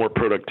it, the more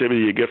productivity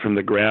you get from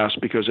the grass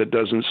because it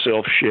doesn't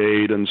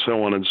self-shade and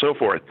so on and so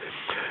forth.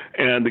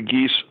 And the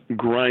geese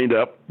grind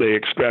up. They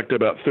extract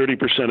about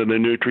 30% of the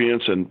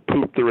nutrients and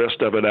poop the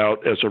rest of it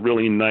out as a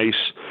really nice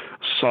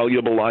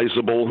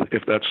solubilizable,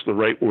 if that's the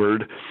right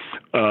word,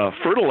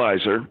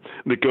 fertilizer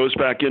that goes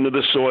back into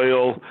the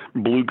soil.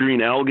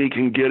 Blue-green algae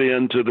can get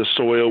into the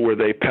soil where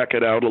they peck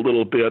it out a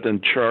little bit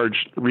and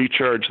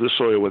recharge the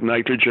soil with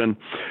nitrogen.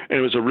 And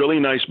it was a really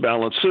nice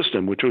balanced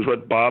system, which was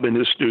what Bob and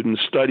his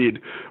students studied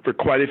for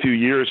quite a few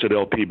years at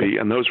LPB.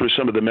 And those were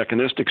some of the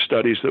mechanistic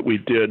studies that we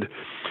did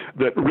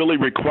that really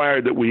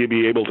required that we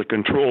be able to to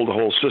control the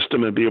whole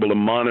system and be able to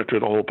monitor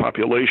the whole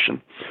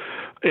population.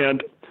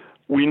 And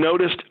we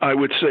noticed, I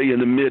would say in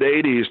the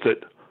mid-'80s,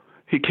 that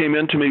he came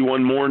into me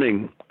one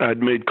morning. I'd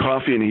made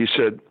coffee, and he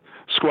said,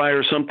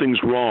 "Squire,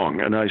 something's wrong."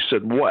 And I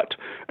said, "What?"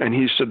 And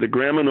he said, "The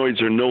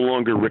graminoids are no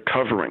longer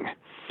recovering."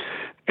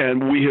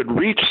 And we had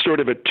reached sort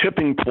of a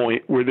tipping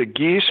point where the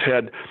geese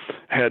had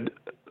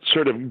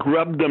sort of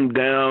grubbed them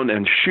down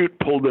and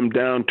pulled them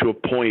down to a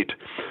point.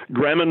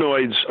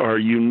 Graminoids are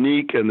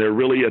unique, and they're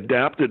really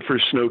adapted for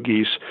snow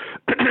geese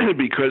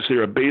because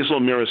they're a basal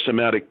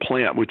meristematic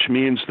plant, which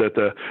means that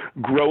the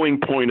growing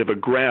point of a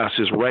grass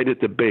is right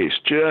at the base,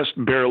 just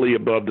barely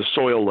above the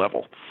soil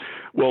level.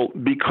 Well,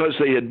 because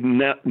they had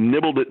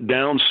nibbled it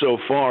down so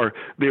far,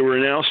 they were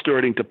now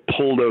starting to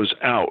pull those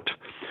out.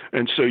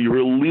 And so you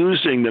were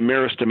losing the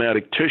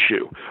meristematic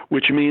tissue,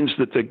 which means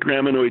that the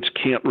graminoids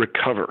can't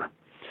recover.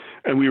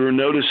 And we were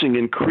noticing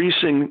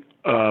increasing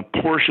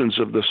portions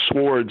of the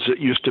swards that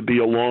used to be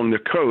along the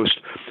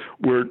coast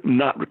were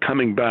not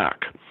coming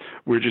back.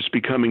 We're just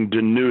becoming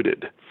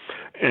denuded.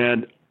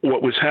 And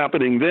what was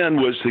happening then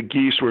was the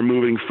geese were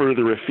moving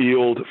further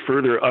afield,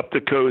 further up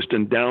the coast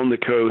and down the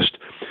coast,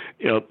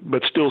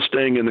 but still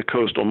staying in the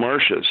coastal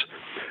marshes.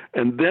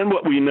 And then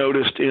what we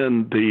noticed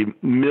in the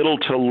middle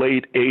to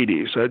late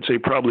 80s, I'd say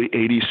probably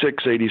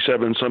 86,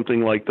 87, something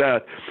like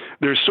that,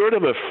 there's sort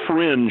of a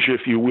fringe,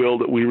 if you will,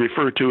 that we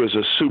refer to as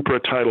a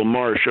supratidal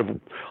marsh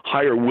of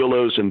higher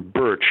willows and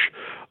birch,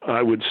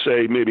 I would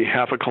say maybe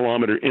half a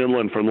kilometer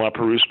inland from La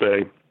Perouse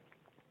Bay.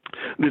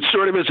 It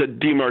sort of is a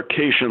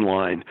demarcation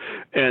line.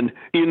 And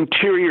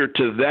interior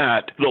to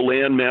that, the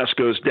land mass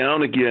goes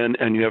down again,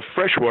 and you have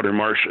freshwater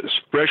marshes.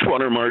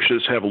 Freshwater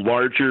marshes have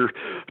larger,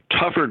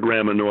 tougher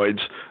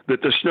graminoids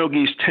that the snow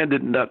geese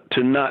tended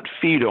to not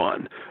feed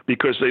on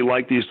because they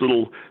like these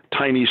little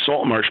tiny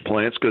salt marsh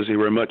plants because they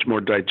were much more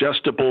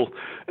digestible,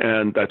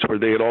 and that's where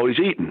they had always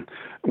eaten.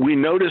 We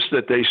noticed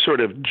that they sort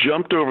of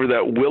jumped over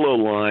that willow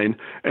line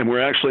and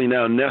were actually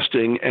now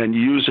nesting and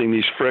using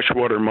these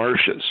freshwater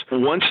marshes.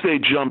 Once they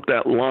jumped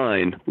that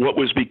line, what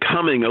was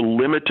becoming a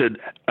limited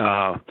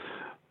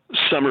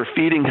summer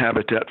feeding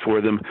habitat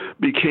for them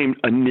became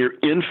a near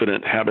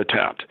infinite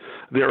habitat.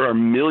 There are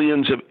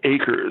millions of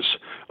acres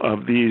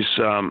of these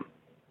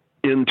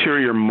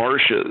interior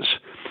marshes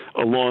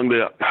along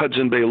the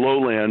Hudson Bay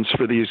lowlands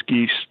for these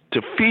geese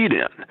to feed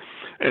in.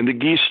 And the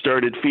geese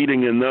started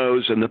feeding in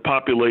those, and the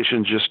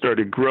population just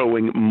started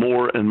growing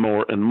more and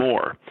more and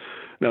more.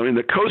 Now, in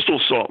the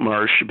coastal salt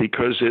marsh,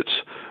 because it's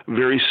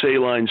very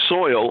saline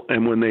soil,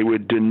 and when they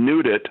would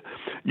denude it,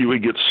 you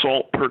would get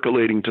salt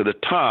percolating to the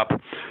top.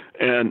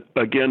 And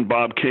again,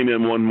 Bob came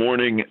in one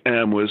morning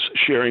and was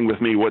sharing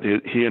with me what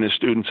he and his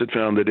students had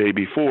found the day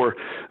before.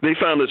 They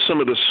found that some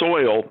of the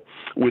soil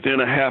within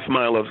a half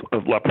mile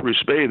of La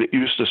Perouse Bay that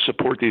used to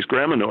support these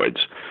graminoids,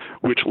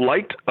 which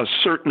liked a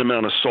certain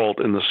amount of salt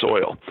in the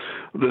soil,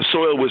 the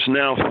soil was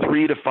now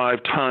 3 to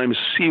 5 times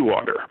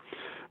seawater,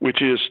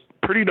 which is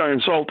pretty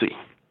darn salty.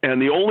 And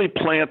the only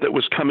plant that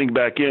was coming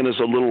back in is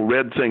a little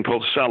red thing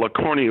called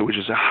Salicornia, which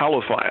is a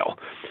halophile,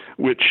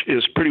 which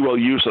is pretty well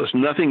useless.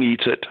 Nothing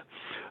eats it,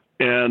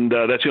 and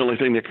that's the only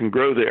thing that can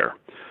grow there.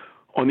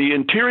 On the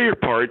interior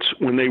parts,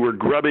 when they were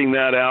grubbing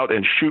that out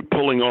and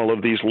pulling all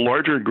of these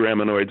larger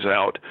graminoids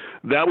out,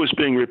 that was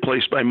being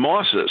replaced by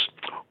mosses,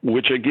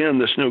 which again,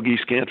 the snow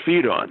geese can't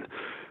feed on.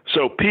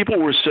 So people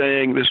were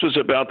saying, this was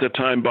about the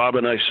time Bob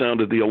and I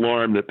sounded the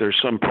alarm that there's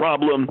some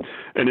problem.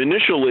 And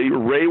initially,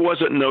 Ray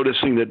wasn't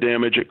noticing the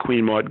damage at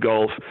Queen Maud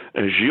Gulf,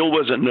 and Gilles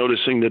wasn't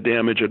noticing the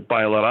damage at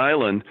Bylot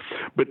Island.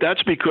 But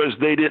that's because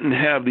they didn't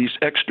have these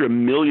extra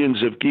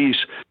millions of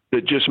geese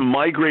that just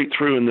migrate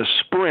through in the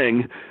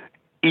spring,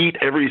 eat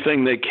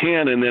everything they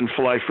can, and then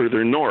fly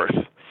further north.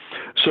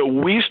 So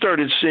we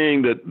started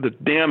seeing the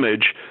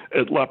damage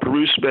at La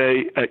Perouse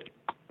Bay, at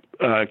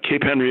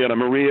Cape Henrietta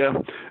Maria,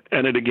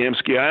 and at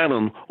Agamsky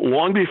Island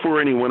long before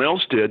anyone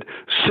else did,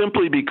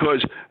 simply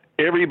because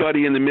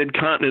everybody in the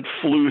mid-continent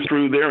flew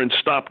through there and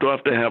stopped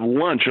off to have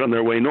lunch on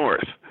their way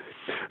north.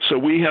 So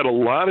we had a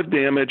lot of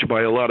damage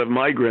by a lot of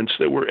migrants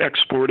that were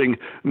exporting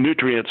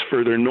nutrients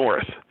further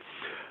north.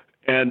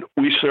 And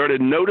we started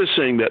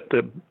noticing that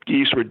the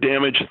geese were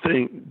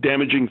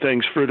damaging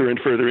things further and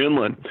further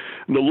inland.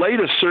 In the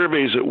latest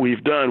surveys that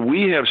we've done,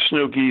 we have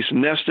snow geese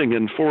nesting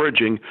and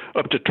foraging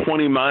up to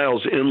 20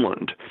 miles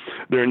inland.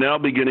 They're now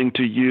beginning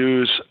to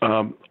use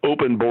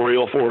open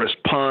boreal forest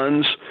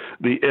ponds,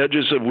 the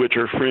edges of which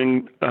are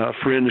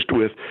fringed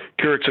with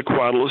Carex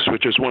aquatilus,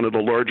 which is one of the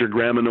larger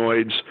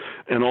graminoids,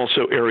 and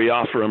also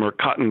Eriophorum or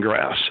cotton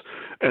grass.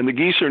 And the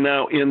geese are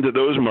now into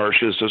those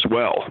marshes as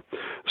well.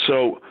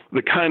 So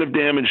the kind of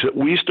damage that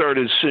we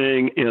started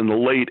seeing in the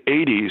late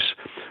 80s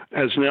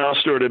has now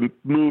started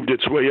moved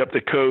its way up the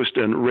coast,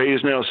 and Ray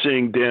is now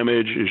seeing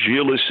damage.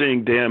 Gilles is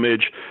seeing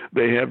damage.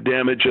 They have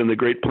damage in the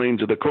Great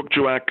Plains of the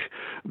Cookjoac.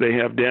 They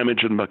have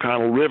damage in the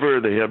McConnell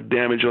River. They have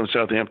damage on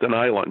Southampton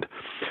Island.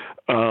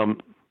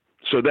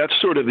 So that's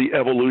sort of the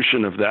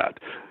evolution of that.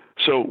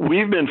 So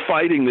we've been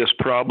fighting this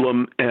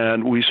problem,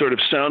 and we sort of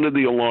sounded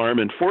the alarm.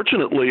 And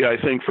fortunately, I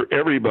think for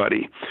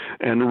everybody,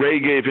 and Ray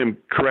gave him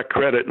correct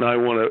credit, and I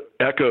want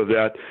to echo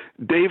that,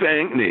 Dave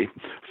Ankney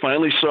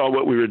finally saw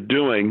what we were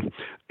doing.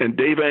 And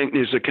Dave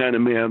Ankney is the kind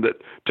of man that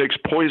takes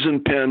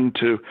poison pen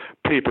to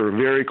paper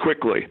very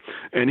quickly.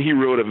 And he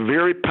wrote a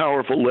very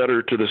powerful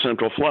letter to the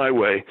Central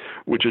Flyway,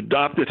 which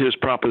adopted his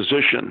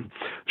proposition,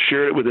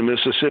 shared it with the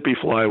Mississippi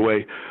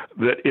Flyway,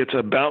 that it's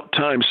about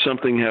time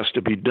something has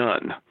to be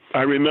done.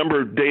 I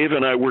remember Dave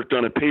and I worked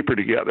on a paper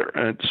together.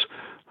 And it's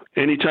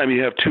anytime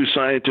you have two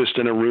scientists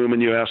in a room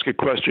and you ask a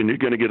question, you're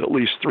going to get at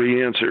least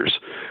three answers.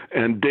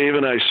 And Dave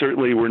and I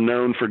certainly were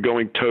known for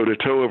going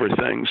toe-to-toe over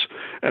things.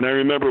 And I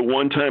remember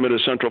one time at a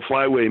Central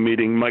Flyway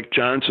meeting, Mike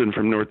Johnson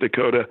from North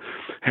Dakota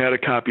had a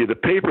copy of the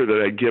paper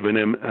that I'd given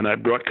him, and I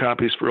brought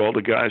copies for all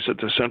the guys at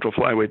the Central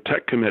Flyway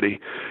Tech Committee.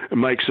 And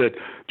Mike said,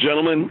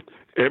 "Gentlemen,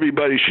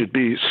 everybody should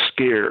be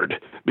scared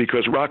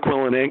because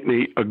Rockwell and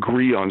Ankney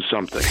agree on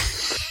something."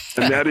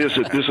 And that is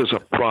that this is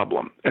a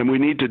problem, and we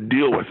need to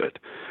deal with it.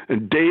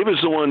 And Dave is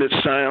the one that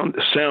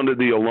sounded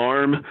the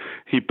alarm.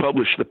 He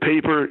published the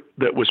paper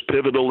that was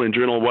pivotal in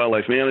Journal of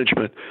Wildlife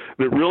Management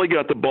that really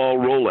got the ball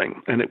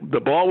rolling. And the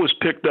ball was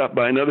picked up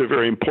by another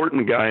very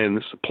important guy and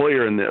this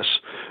player in this.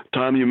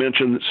 Tom, you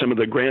mentioned some of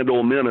the grand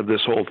old men of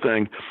this whole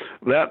thing.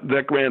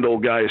 That grand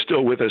old guy is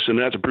still with us, and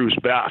that's Bruce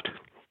Batt.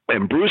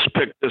 And Bruce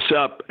picked this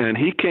up, and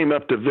he came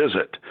up to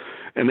visit.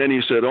 And then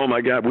he said, "Oh, my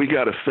God, we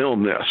got to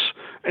film this."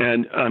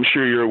 And I'm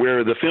sure you're aware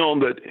of the film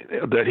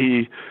that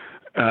he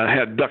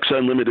had Ducks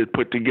Unlimited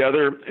put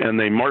together, and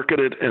they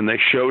marketed and they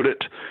showed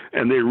it,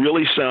 and they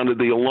really sounded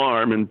the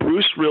alarm. And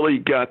Bruce really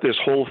got this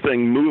whole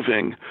thing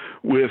moving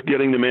with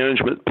getting the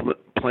management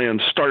plan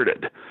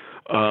started.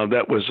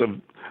 That was a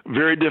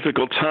very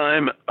difficult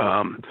time.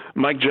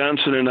 Mike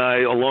Johnson and I,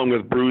 along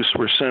with Bruce,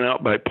 were sent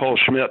out by Paul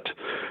Schmidt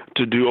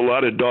to do a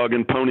lot of dog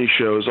and pony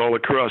shows all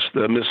across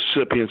the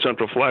Mississippi and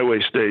Central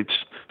Flyway states,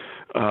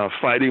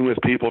 fighting with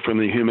people from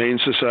the Humane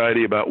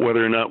Society about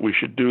whether or not we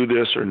should do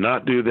this or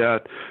not do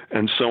that,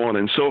 and so on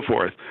and so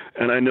forth.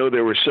 And I know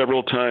there were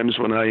several times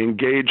when I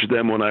engaged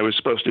them when I was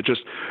supposed to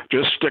just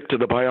stick to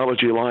the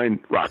biology line,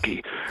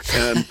 Rocky.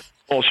 And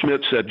Paul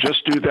Schmidt said,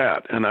 "Just do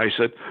that." And I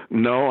said,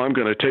 "No, I'm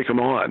going to take them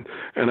on."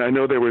 And I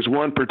know there was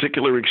one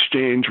particular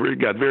exchange where it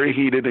got very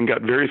heated and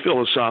got very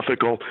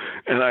philosophical.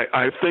 And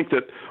I think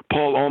that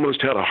Paul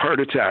almost had a heart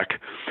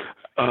attack.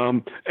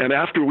 And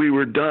after we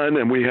were done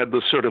and we had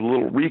the sort of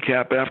little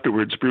recap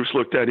afterwards, Bruce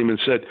looked at him and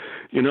said,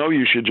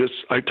 "You should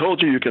I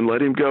told you can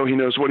let him go. He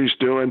knows what he's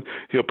doing.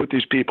 He'll put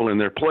these people in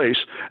their place."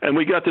 And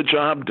we got the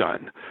job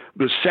done.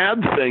 The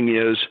sad thing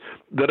is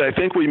that I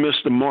think we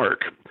missed the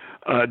mark.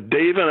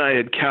 Dave and I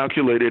had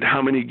calculated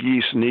how many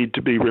geese need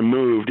to be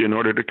removed in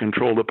order to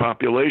control the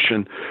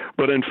population.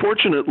 But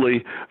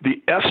unfortunately,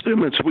 the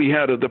estimates we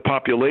had of the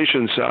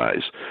population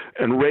size,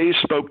 and Ray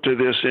spoke to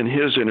this in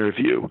his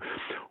interview,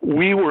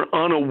 we were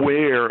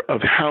unaware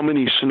of how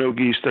many snow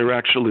geese there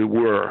actually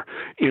were,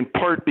 in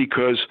part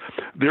because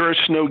there are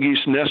snow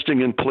geese nesting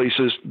in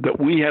places that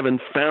we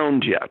haven't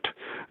found yet.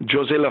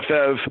 José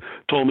Lefebvre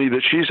told me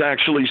that she's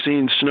actually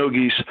seen snow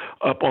geese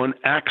up on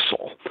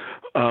Axel,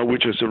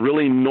 which is a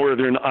really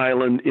northern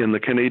island in the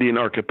Canadian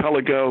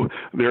archipelago.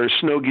 There are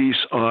snow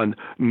geese on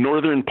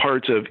northern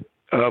parts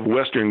of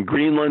western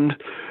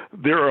Greenland.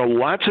 There are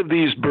lots of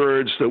these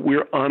birds that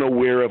we're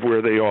unaware of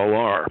where they all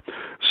are.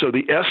 So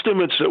the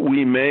estimates that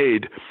we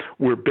made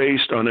were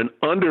based on an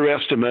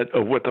underestimate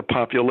of what the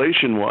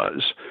population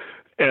was.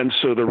 And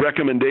so the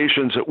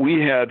recommendations that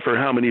we had for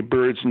how many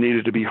birds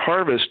needed to be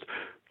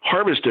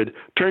harvested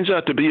turns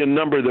out to be a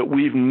number that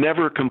we've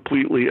never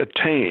completely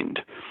attained.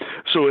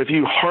 So if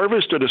you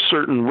harvest at a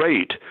certain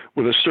rate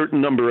with a certain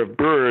number of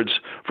birds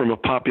from a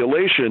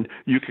population,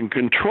 you can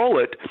control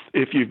it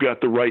if you've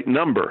got the right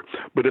number.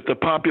 But if the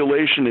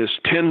population is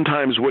 10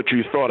 times what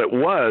you thought it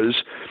was,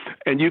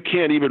 and you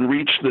can't even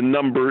reach the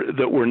number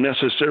that were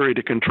necessary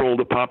to control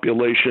the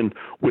population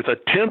with a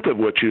tenth of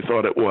what you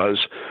thought it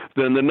was,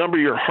 then the number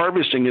you're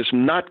harvesting is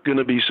not going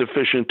to be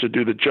sufficient to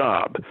do the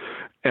job.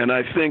 And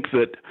I think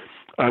that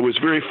I was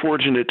very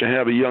fortunate to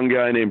have a young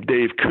guy named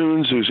Dave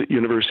Coons, who's at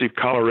University of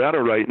Colorado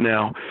right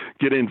now,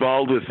 get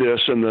involved with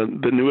this. And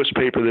the newest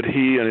paper that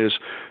he and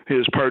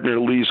his partner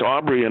Lise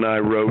Aubry and I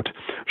wrote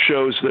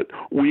shows that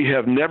we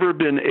have never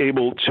been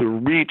able to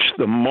reach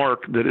the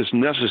mark that is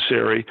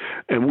necessary,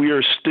 and we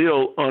are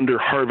still under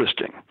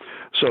harvesting.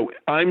 So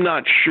I'm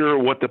not sure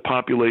what the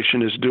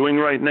population is doing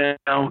right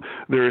now.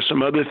 There are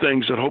some other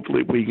things that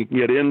hopefully we can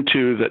get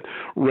into that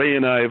Ray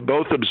and I have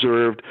both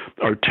observed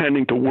are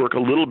tending to work a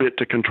little bit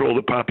to control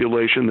the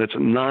population that's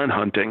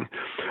non-hunting.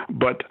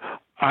 But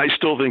I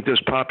still think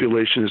this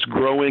population is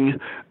growing,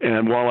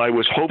 and while I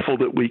was hopeful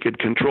that we could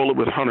control it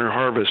with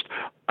hunter-harvest,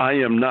 I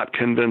am not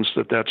convinced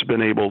that that's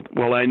been able.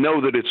 Well, I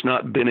know that it's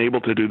not been able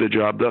to do the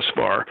job thus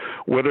far.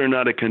 Whether or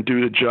not it can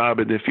do the job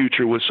in the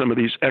future with some of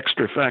these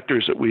extra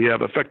factors that we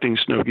have affecting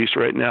snow geese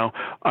right now,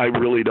 I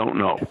really don't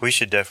know. We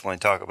should definitely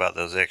talk about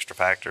those extra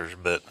factors,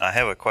 but I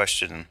have a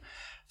question.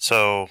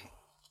 So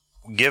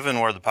given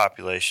where the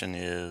population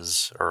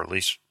is, or at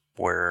least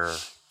where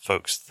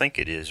folks think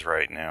it is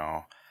right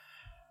now,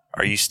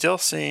 are you still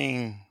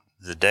seeing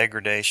the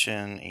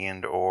degradation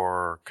and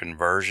or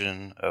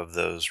conversion of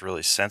those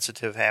really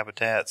sensitive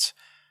habitats?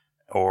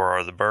 Or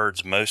are the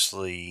birds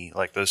mostly,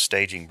 like those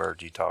staging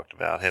birds you talked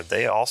about, have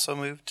they also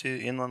moved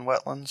to inland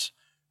wetlands?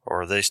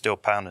 Or are they still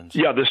pounding?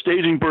 Yeah, the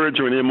staging birds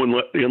are in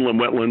inland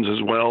wetlands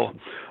as well.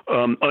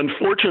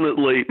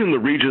 Unfortunately, in the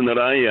region that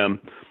I am,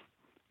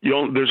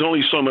 there's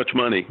only so much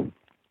money.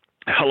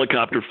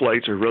 Helicopter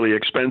flights are really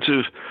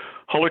expensive.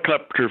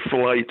 Helicopter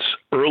flights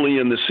early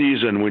in the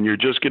season when you're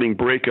just getting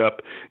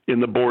breakup in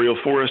the boreal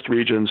forest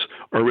regions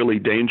are really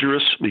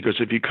dangerous, because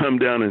if you come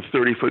down in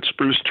 30-foot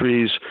spruce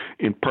trees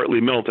in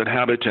partly melted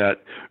habitat,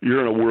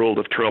 you're in a world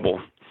of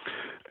trouble.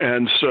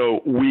 And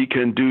so we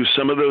can do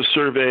some of those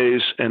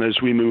surveys, and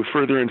as we move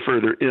further and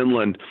further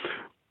inland,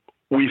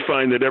 we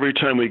find that every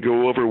time we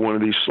go over one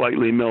of these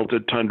slightly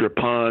melted tundra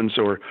ponds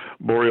or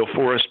boreal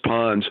forest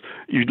ponds,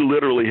 you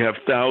literally have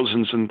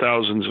thousands and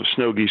thousands of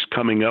snow geese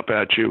coming up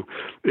at you.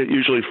 It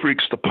usually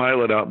freaks the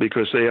pilot out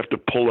because they have to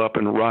pull up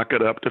and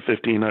rocket up to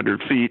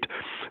 1,500 feet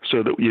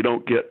so that you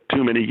don't get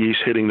too many geese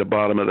hitting the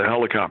bottom of the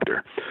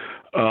helicopter.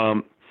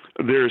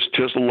 There's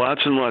just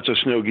lots and lots of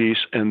snow geese,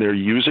 and they're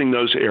using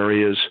those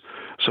areas.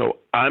 So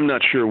I'm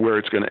not sure where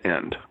it's going to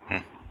end.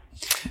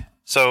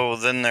 So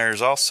then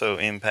there's also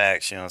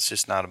impacts, it's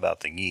just not about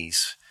the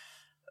geese.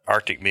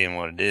 Arctic being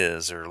what it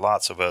is, there are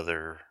lots of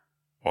other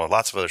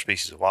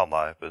species of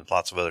wildlife, but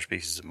lots of other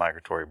species of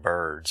migratory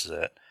birds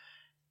that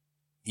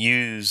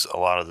use a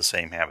lot of the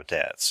same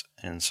habitats.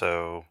 And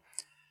so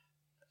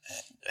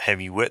have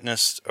you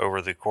witnessed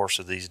over the course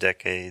of these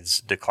decades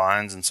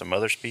declines in some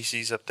other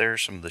species up there,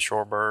 some of the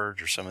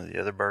shorebirds or some of the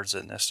other birds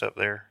that nest up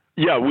there?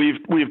 Yeah,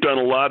 we've done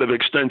a lot of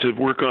extensive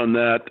work on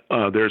that.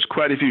 There's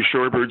quite a few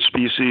shorebird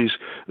species.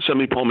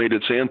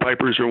 Semi-palmated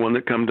sandpipers are one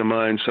that come to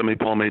mind,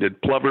 semi-palmated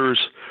plovers,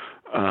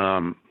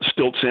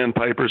 stilt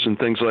sandpipers and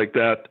things like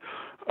that.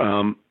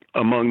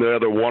 Among the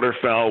other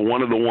waterfowl,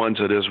 one of the ones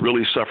that has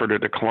really suffered a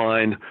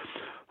decline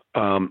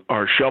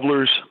are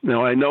shovelers.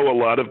 Now, I know a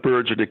lot of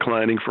birds are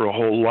declining for a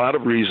whole lot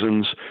of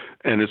reasons,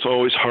 and it's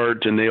always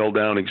hard to nail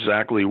down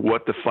exactly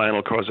what the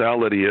final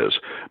causality is.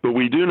 But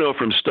we do know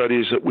from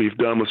studies that we've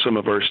done with some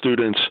of our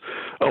students,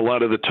 a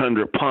lot of the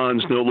tundra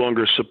ponds no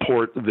longer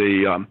support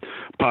the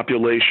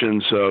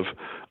populations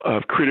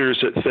of critters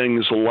that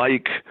things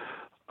like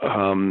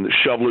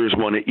shovelers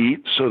want to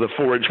eat. So the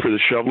forage for the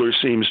shovelers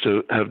seems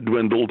to have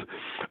dwindled.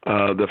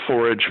 The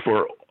forage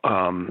for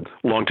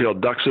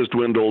long-tailed ducks has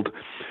dwindled.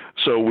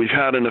 So we've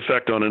had an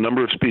effect on a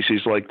number of species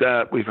like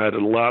that. We've had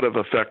a lot of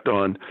effect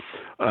on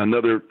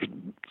another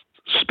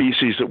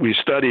species that we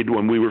studied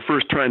when we were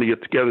first trying to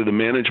get together the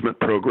management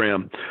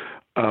program.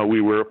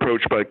 We were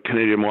approached by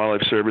Canadian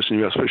Wildlife Service and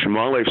U.S. Fish and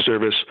Wildlife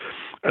Service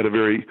at a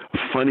very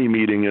funny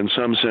meeting in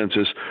some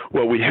senses.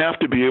 Well, we have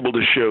to be able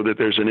to show that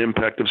there's an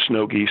impact of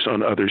snow geese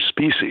on other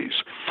species.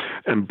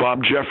 And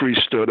Bob Jeffries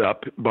stood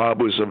up.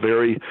 Bob was a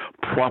very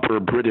proper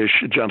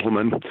British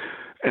gentleman.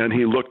 And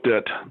he looked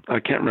at, I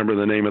can't remember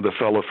the name of the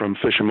fellow from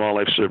Fish and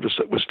Wildlife Service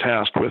that was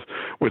tasked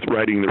with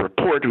writing the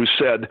report, who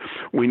said,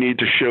 we need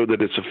to show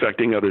that it's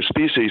affecting other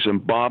species.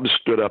 And Bob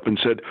stood up and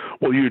said,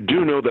 well, you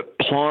do know that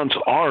plants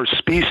are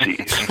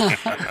species.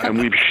 And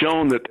we've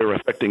shown that they're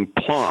affecting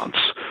plants.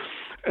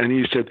 And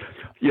he said,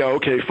 yeah,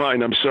 okay,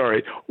 fine, I'm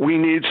sorry. We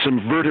need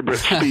some vertebrate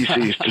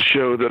species to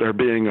show that are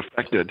being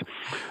affected.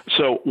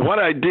 So what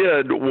I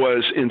did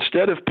was,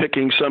 instead of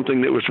picking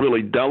something that was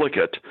really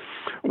delicate,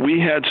 we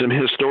had some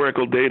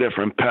historical data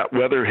from Pat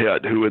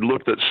Weatherhead, who had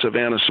looked at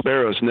savanna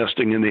sparrows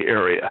nesting in the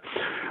area.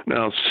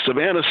 Now,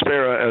 savanna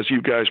sparrow, as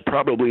you guys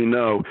probably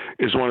know,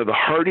 is one of the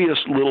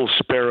hardiest little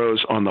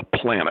sparrows on the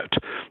planet.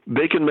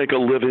 They can make a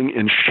living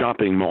in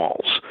shopping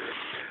malls.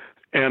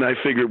 And I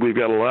figured we've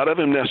got a lot of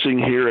them nesting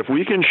here. If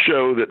we can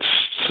show that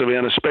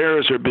savanna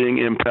sparrows are being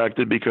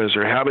impacted because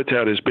their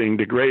habitat is being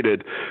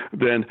degraded,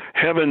 then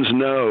heavens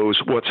knows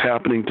what's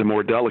happening to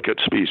more delicate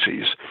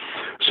species.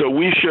 So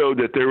we showed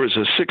that there was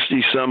a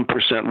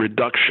 60-some%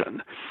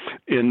 reduction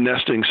in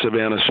nesting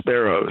savanna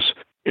sparrows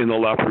in the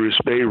La Perouse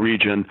Bay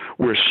region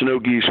where snow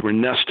geese were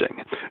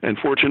nesting. And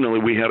fortunately,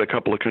 we had a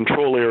couple of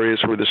control areas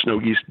where the snow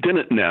geese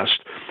didn't nest.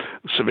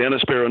 Savanna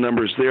sparrow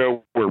numbers there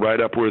were right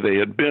up where they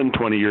had been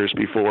 20 years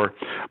before,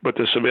 but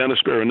the savanna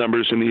sparrow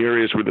numbers in the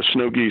areas where the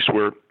snow geese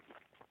were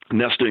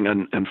nesting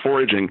and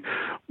foraging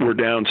were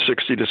down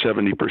 60 to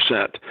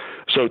 70%.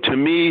 So to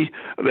me,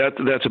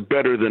 that's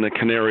better than a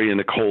canary in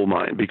a coal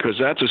mine, because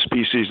that's a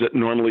species that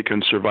normally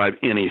can survive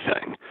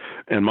anything.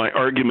 And my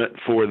argument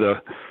for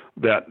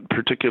that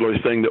particular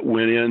thing that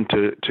went in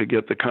to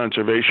get the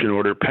conservation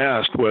order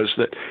passed was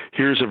that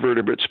here's a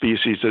vertebrate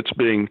species that's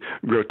being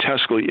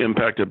grotesquely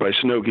impacted by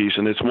snow geese,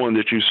 and it's one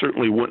that you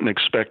certainly wouldn't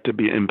expect to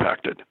be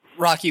impacted.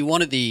 Rocky,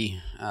 one of the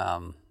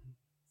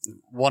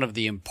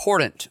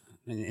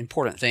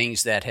important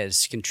things that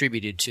has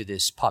contributed to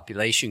this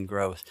population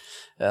growth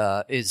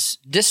occurs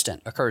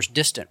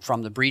distant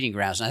from the breeding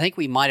grounds. And I think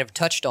we might have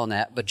touched on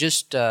that, but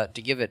just to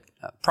give it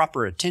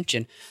proper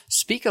attention,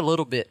 speak a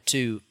little bit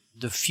to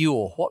the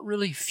fuel. What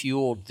really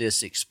fueled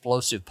this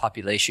explosive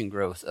population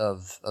growth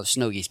of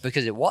snow geese?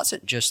 Because it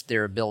wasn't just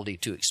their ability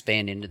to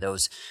expand into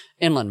those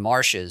inland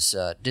marshes,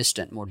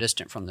 more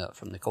distant from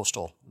the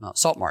coastal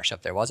salt marsh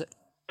up there, was it?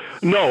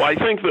 No, I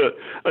think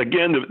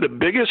the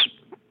biggest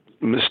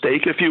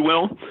mistake, if you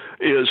will,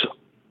 is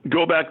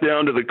go back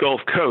down to the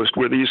Gulf Coast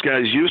where these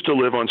guys used to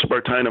live on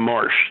Spartina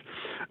Marsh,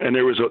 and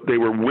they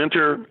were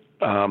winter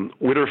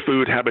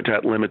food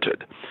habitat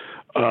limited.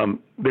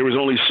 There was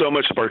only so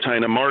much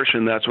Spartina Marsh,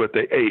 and that's what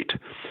they ate.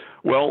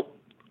 Well,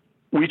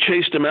 we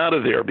chased them out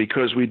of there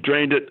because we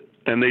drained it,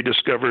 and they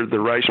discovered the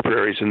rice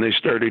prairies, and they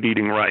started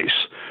eating rice.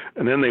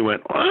 And then they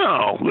went,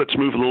 wow, let's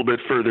move a little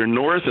bit further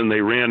north, and they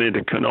ran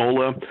into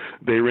canola,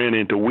 they ran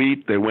into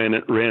wheat, they ran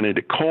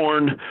into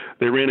corn,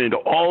 they ran into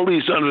all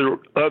these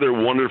other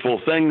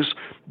wonderful things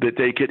that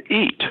they could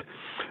eat.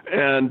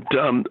 And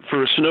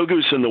for a snow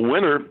goose in the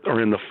winter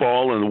or in the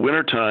fall and the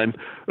winter time,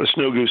 a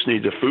snow goose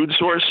needs a food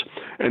source,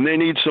 and they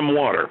need some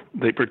water.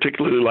 They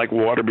particularly like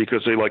water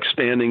because they like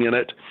standing in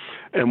it.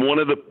 And one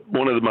of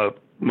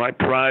my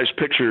prized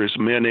pictures,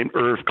 a man named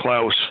Irv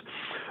Klaus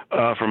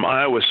from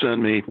Iowa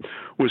sent me,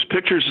 was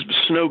pictures of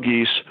snow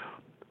geese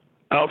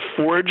out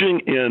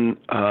foraging in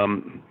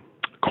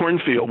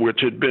cornfield,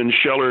 which had been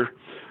sheller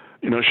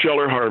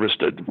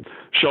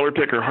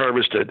picker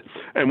harvested.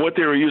 And what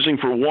they were using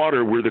for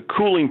water were the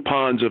cooling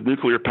ponds of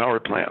nuclear power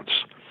plants.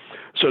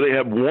 So they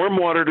have warm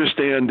water to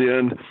stand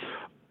in,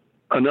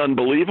 an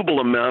unbelievable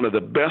amount of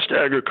the best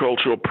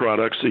agricultural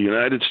products the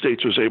United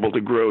States was able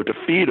to grow to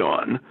feed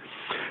on.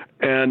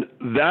 And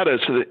that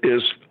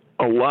is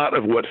a lot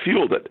of what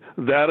fueled it.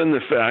 That and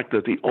the fact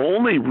that the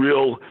only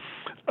real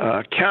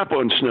cap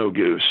on snow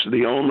goose,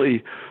 the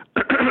only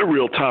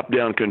real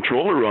top-down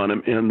controller on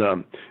them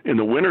in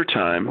the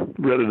wintertime,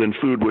 rather than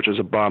food, which is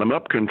a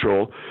bottom-up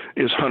control,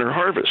 is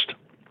hunter-harvest.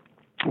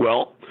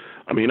 Well,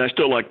 I mean, I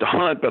still like to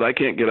hunt, but I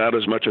can't get out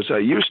as much as I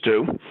used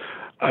to.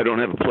 I don't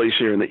have a place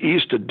here in the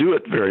East to do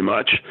it very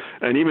much.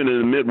 And even in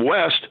the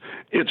Midwest,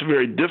 it's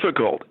very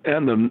difficult.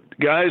 And the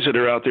guys that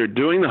are out there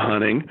doing the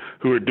hunting,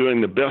 who are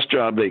doing the best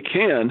job they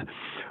can,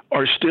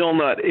 are still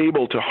not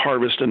able to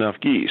harvest enough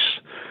geese.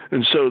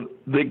 And so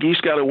the geese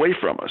got away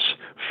from us,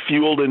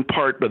 fueled in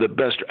part by the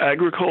best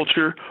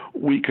agriculture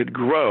we could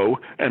grow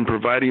and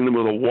providing them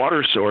with a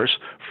water source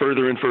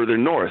further and further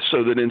north,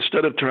 so that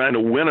instead of trying to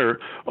winter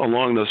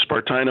along the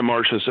Spartina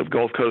marshes of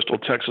Gulf coastal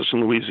Texas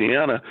and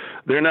Louisiana,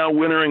 they're now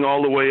wintering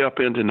all the way up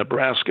into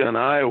Nebraska and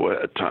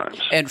Iowa at times.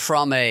 And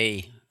from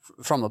a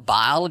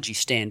biology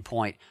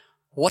standpoint,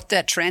 what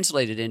that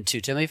translated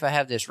into, tell me if I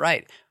have this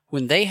right,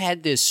 when they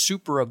had this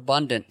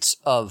superabundance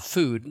of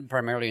food,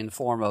 primarily in the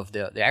form of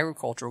the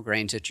agricultural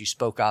grains that you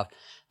spoke of,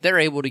 they're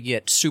able to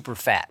get super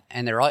fat,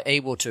 and they're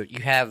able to.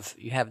 You have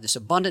this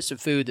abundance of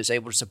food that's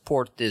able to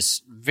support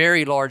this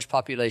very large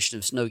population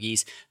of snow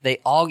geese. They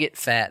all get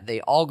fat.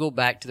 They all go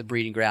back to the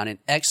breeding ground in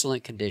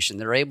excellent condition.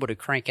 They're able to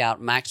crank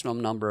out maximum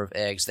number of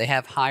eggs. They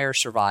have higher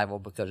survival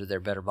because of their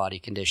better body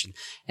condition,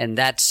 and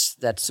that's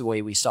the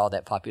way we saw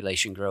that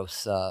population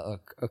growth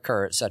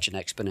occur at such an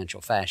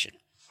exponential fashion.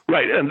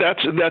 Right, and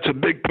that's a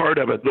big part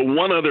of it. The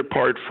one other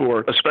part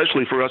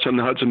especially for us in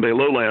the Hudson Bay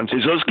lowlands,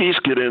 is those geese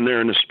get in there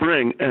in the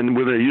spring, and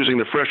when they're using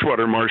the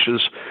freshwater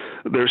marshes,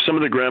 there's some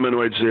of the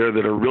graminoids there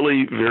that are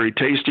really very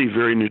tasty,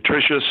 very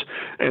nutritious,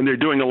 and they're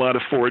doing a lot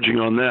of foraging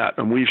on that.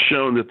 And we've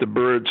shown that the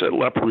birds at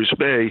La Perouse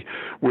Bay,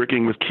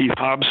 working with Keith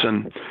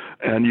Hobson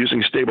and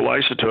using stable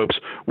isotopes,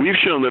 we've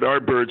shown that our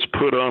birds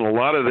put on a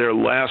lot of their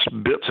last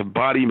bits of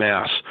body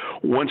mass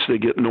once they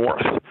get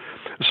north.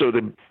 So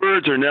the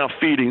birds are now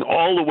feeding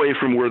all the way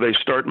from where they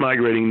start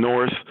migrating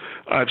north.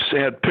 I've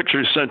had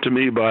pictures sent to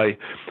me by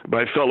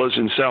fellows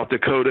in South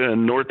Dakota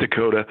and North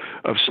Dakota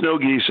of snow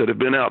geese that have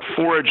been out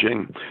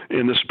foraging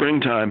in the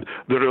springtime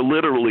that are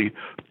literally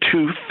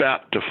too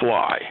fat to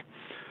fly.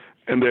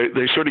 And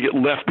they sort of get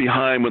left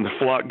behind when the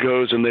flock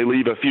goes, and they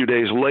leave a few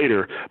days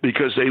later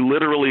because they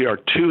literally are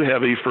too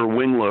heavy for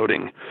wing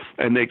loading,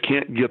 and they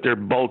can't get their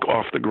bulk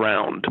off the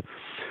ground.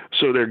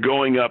 So they're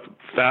going up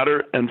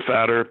fatter and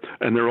fatter,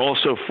 and they're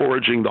also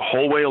foraging the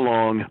whole way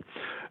along,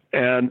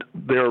 and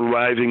they're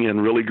arriving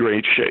in really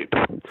great shape.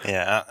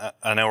 Yeah,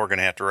 I know we're going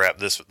to have to wrap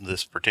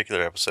this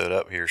particular episode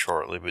up here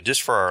shortly, but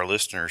just for our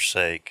listeners'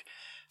 sake,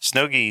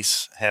 snow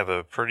geese have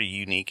a pretty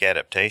unique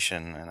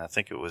adaptation, and I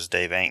think it was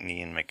Dave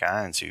Ankney and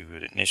McInes who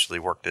initially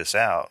worked this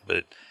out.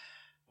 But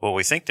what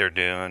we think they're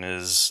doing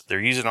is they're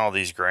using all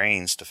these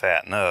grains to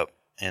fatten up,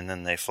 and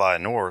then they fly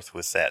north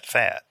with that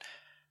fat.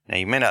 Now,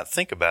 you may not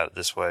think about it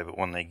this way, but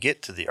when they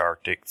get to the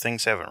Arctic,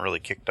 things haven't really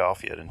kicked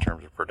off yet in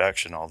terms of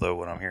production, although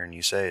what I'm hearing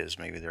you say is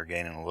maybe they're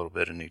gaining a little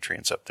bit of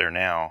nutrients up there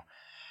now.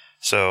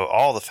 So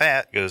all the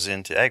fat goes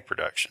into egg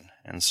production.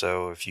 And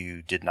so if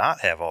you did not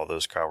have all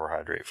those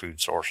carbohydrate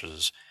food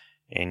sources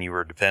and you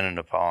were dependent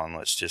upon,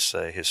 let's just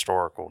say,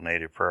 historical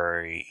native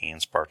prairie and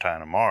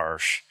Spartina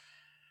marsh,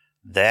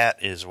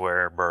 that is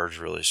where birds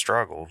really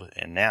struggled,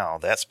 and now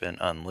that's been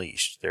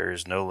unleashed. There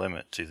is no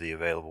limit to the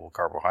available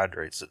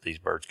carbohydrates that these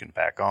birds can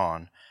pack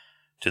on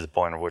to the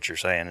point of what you're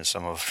saying is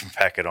some of them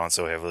pack it on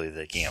so heavily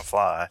they can't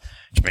fly,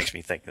 which makes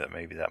me think that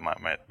maybe that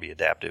might be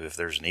adaptive if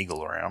there's an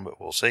eagle around, but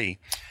we'll see.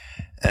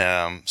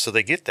 So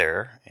they get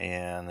there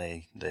and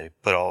they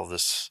put all of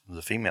this,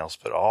 the females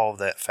put all of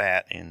that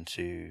fat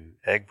into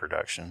egg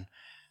production.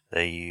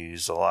 They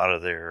use a lot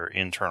of their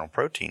internal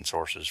protein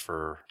sources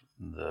for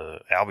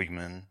the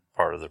albumin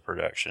part of the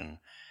production,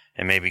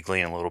 and maybe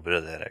glean a little bit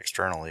of that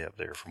externally up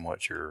there from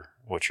what you're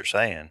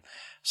saying.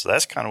 So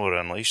that's kind of what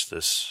unleashed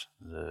this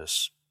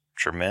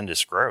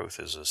tremendous growth,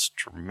 is this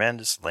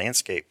tremendous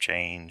landscape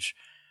change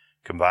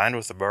combined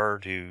with a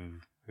bird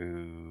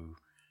who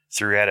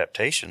through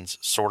adaptations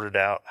sorted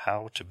out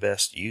how to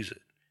best use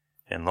it.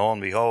 And lo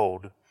and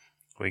behold,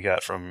 we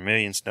got from 1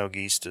 million snow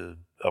geese to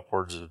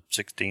upwards of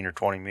 16 or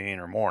 20 million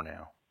or more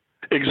now.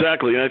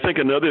 Exactly. And I think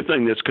another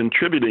thing that's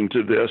contributing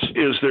to this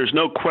is there's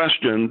no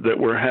question that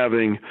we're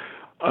having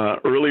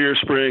earlier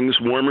springs,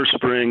 warmer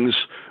springs.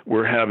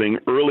 We're having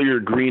earlier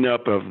green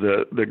up of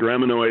the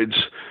graminoids.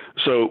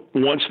 So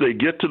once they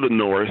get to the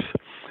north,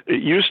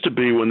 it used to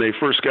be when they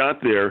first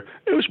got there,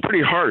 it was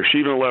pretty harsh,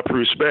 even La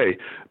Perouse Bay.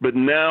 But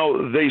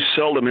now they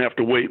seldom have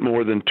to wait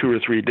more than 2 or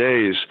 3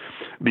 days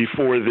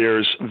before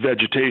there's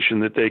vegetation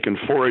that they can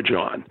forage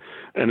on.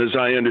 And as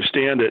I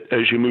understand it,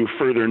 as you move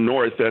further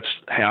north, that's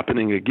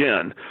happening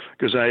again.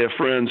 Because I have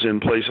friends in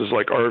places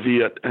like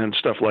Arviat and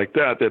stuff like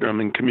that I'm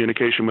in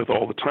communication with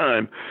all the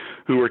time,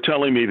 who are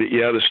telling me that,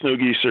 yeah, the snow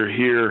geese are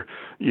here,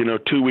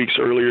 2 weeks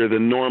earlier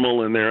than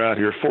normal, and they're out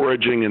here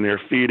foraging and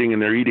they're feeding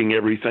and they're eating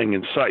everything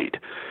in sight.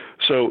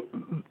 So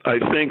I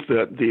think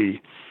that the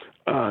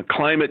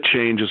climate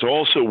change is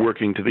also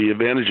working to the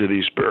advantage of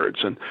these birds.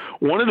 And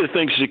one of the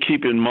things to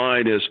keep in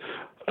mind is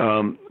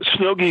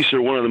snow geese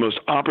are one of the most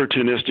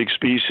opportunistic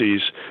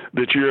species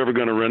that you're ever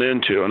going to run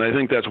into, and I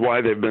think that's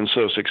why they've been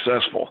so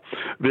successful.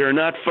 They're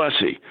not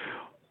fussy.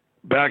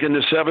 Back in the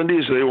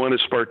 70s, they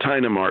wanted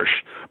Spartina marsh,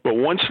 but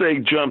once they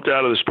jumped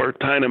out of the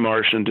Spartina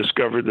marsh and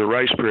discovered the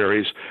rice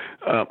prairies,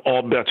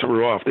 all bets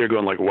were off. They're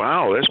going like,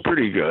 wow, that's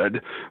pretty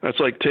good. That's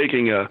like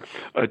taking a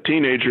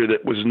teenager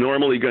that was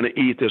normally going to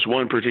eat this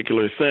one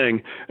particular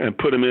thing and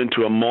put him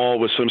into a mall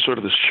with some sort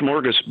of a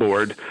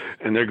smorgasbord,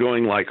 and they're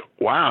going like,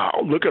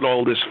 wow, look at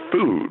all this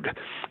food.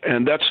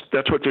 And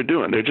that's what they're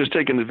doing. They're just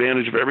taking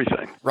advantage of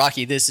everything.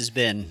 Rocky, this has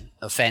been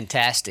a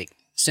fantastic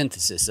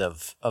synthesis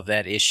of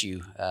that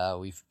issue.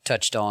 We've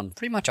touched on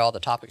pretty much all the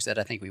topics that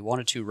I think we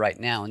wanted to right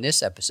now in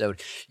this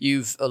episode.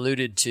 You've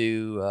alluded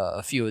to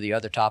a few of the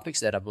other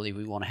topics that I believe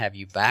we want to have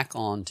you back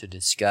on to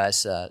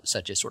discuss,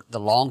 such as sort of the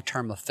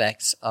long-term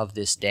effects of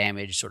this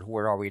damage, sort of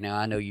where are we now?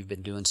 I know you've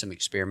been doing some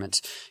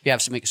experiments. You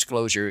have some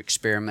exclosure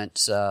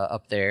experiments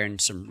up there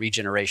and some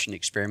regeneration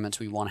experiments.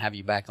 We want to have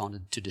you back on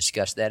to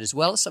discuss that, as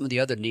well as some of the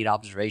other neat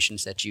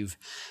observations that you've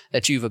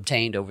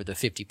obtained over the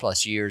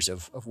 50-plus years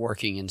of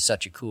working in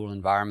such a cool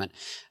environment.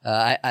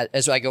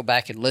 As I go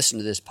back and listen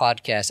to this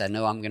podcast, I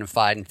know I'm going to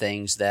find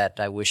things that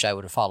I wish I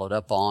would have followed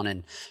up on,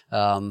 and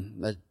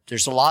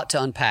there's a lot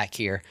to unpack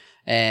here,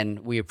 and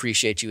we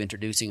appreciate you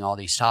introducing all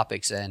these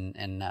topics,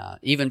 and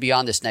even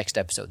beyond this next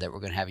episode that we're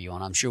going to have you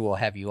on. I'm sure we'll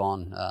have you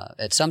on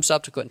at some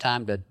subsequent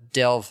time to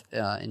delve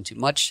into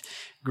much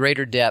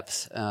greater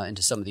depth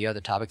into some of the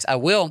other topics. I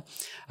will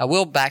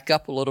back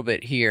up a little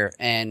bit here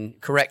and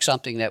correct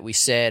something that we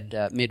said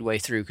midway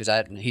through,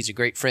 because he's a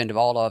great friend of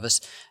all of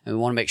us, and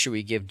we want to make sure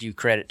we give due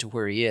credit to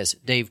where he is.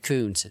 Dave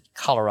Coons at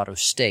Colorado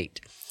State,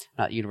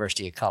 not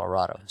University of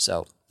Colorado.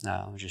 So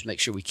just make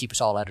sure we keep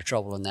us all out of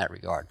trouble in that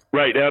regard.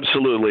 Right,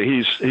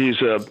 absolutely.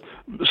 He's a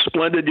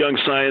splendid young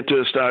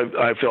scientist.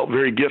 I felt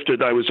very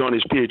gifted. I was on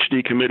his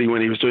PhD committee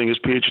when he was doing his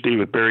PhD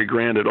with Barry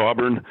Grant at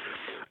Auburn,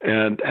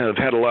 and have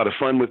had a lot of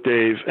fun with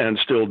Dave and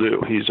still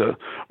do. He's a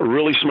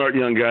really smart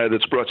young guy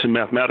that's brought some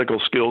mathematical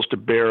skills to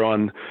bear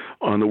on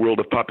the world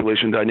of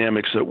population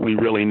dynamics that we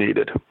really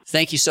needed.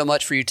 Thank you so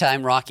much for your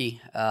time, Rocky.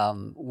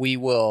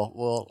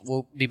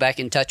 We'll be back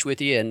in touch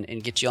with you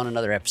and get you on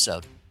another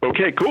episode.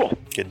 Okay, cool.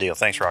 Good deal.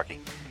 Thanks, Rocky.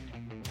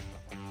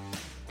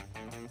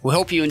 We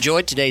hope you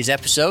enjoyed today's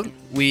episode.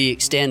 We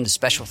extend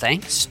special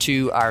thanks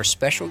to our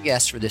special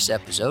guest for this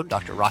episode,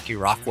 Dr. Rocky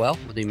Rockwell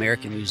with the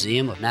American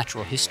Museum of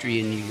Natural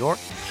History in New York.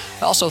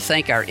 I also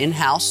thank our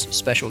in-house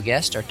special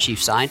guest, our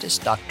chief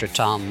scientist, Dr.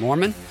 Tom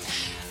Moorman.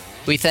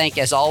 We thank,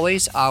 as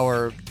always,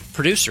 our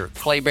producer,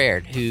 Clay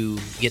Baird, who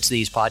gets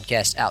these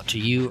podcasts out to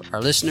you,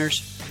 our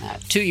listeners.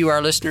 To you,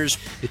 our listeners,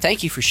 we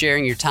thank you for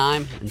sharing your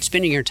time and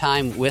spending your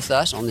time with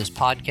us on this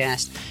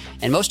podcast.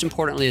 And most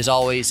importantly, as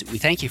always, we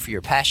thank you for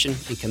your passion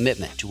and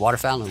commitment to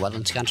waterfowl and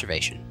wetlands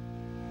conservation.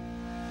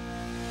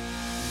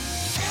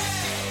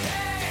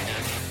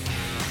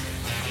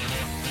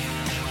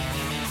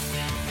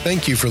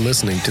 Thank you for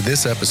listening to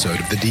this episode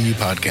of the DU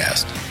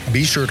Podcast.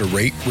 Be sure to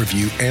rate,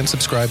 review, and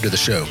subscribe to the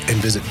show, and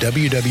visit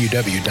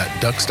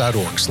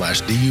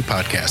www.ducks.org/DU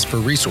Podcast for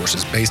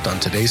resources based on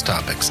today's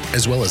topics,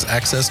 as well as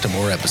access to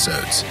more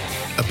episodes.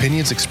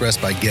 Opinions expressed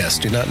by guests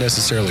do not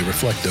necessarily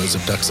reflect those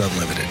of Ducks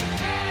Unlimited.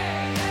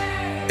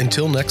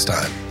 Until next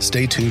time,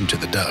 stay tuned to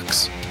the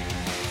Ducks.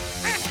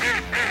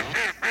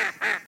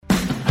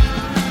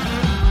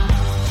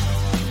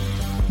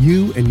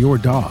 You and your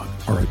dog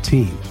are a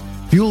team.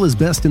 Fuel is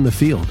best in the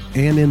field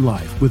and in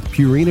life with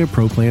Purina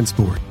Pro Plan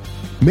Sport.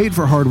 Made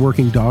for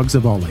hardworking dogs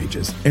of all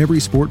ages,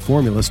 every sport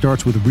formula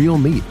starts with real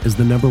meat as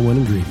the #1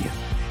 ingredient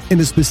and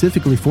is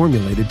specifically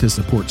formulated to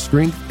support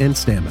strength and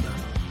stamina.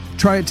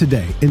 Try it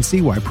today and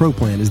see why Pro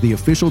Plan is the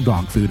official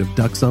dog food of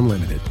Ducks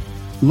Unlimited.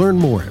 Learn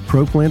more at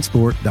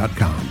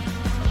ProPlansport.com.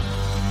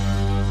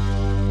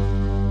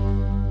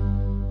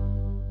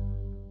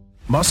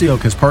 Mossy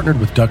Oak has partnered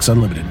with Ducks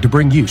Unlimited to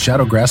bring you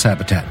Shadowgrass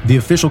Habitat, the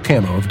official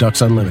camo of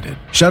Ducks Unlimited.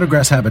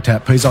 Shadowgrass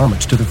Habitat pays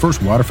homage to the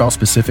first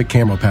waterfowl-specific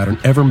camo pattern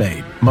ever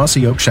made,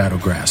 Mossy Oak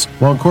Shadowgrass,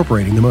 while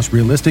incorporating the most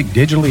realistic,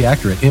 digitally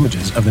accurate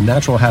images of the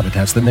natural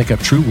habitats that make up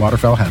true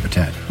waterfowl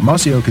habitat.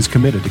 Mossy Oak is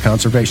committed to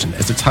conservation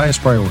as its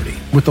highest priority.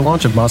 With the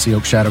launch of Mossy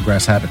Oak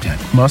Shadowgrass Habitat,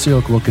 Mossy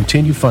Oak will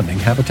continue funding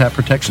habitat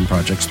protection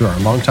projects through our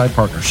longtime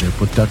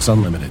partnership with Ducks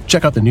Unlimited.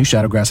 Check out the new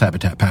Shadowgrass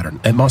Habitat pattern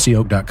at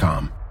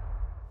mossyoak.com.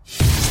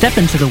 Step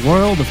into the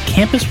world of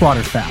Campus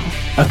Waterfowl,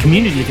 a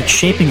community that's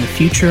shaping the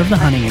future of the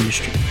hunting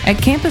industry.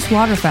 At Campus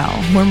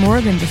Waterfowl, we're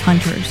more than just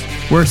hunters.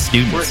 We're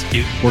students.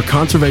 We're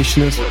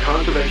conservationists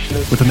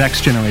with the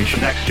next generation.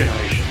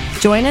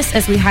 Join us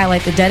as we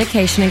highlight the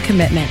dedication and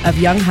commitment of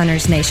young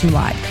hunters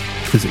nationwide.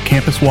 Visit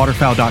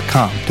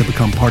campuswaterfowl.com to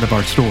become part of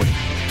our story.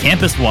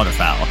 Campus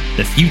Waterfowl,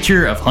 the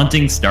future of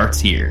hunting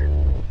starts here.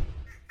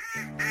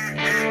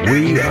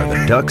 We are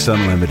the Ducks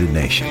Unlimited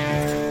Nation,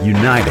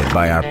 united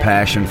by our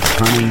passion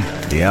for hunting,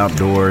 the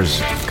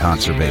outdoors, and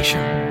conservation.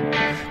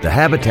 The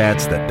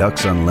habitats that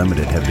Ducks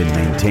Unlimited have been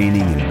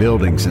maintaining and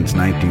building since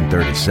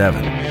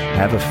 1937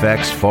 have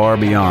effects far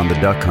beyond the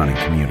duck hunting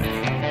community.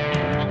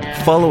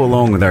 Follow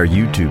along with our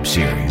YouTube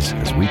series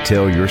as we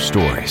tell your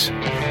stories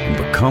and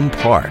become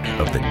part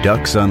of the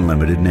Ducks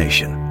Unlimited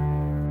Nation.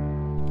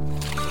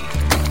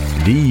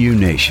 DU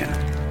Nation,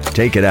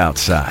 take it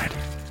outside.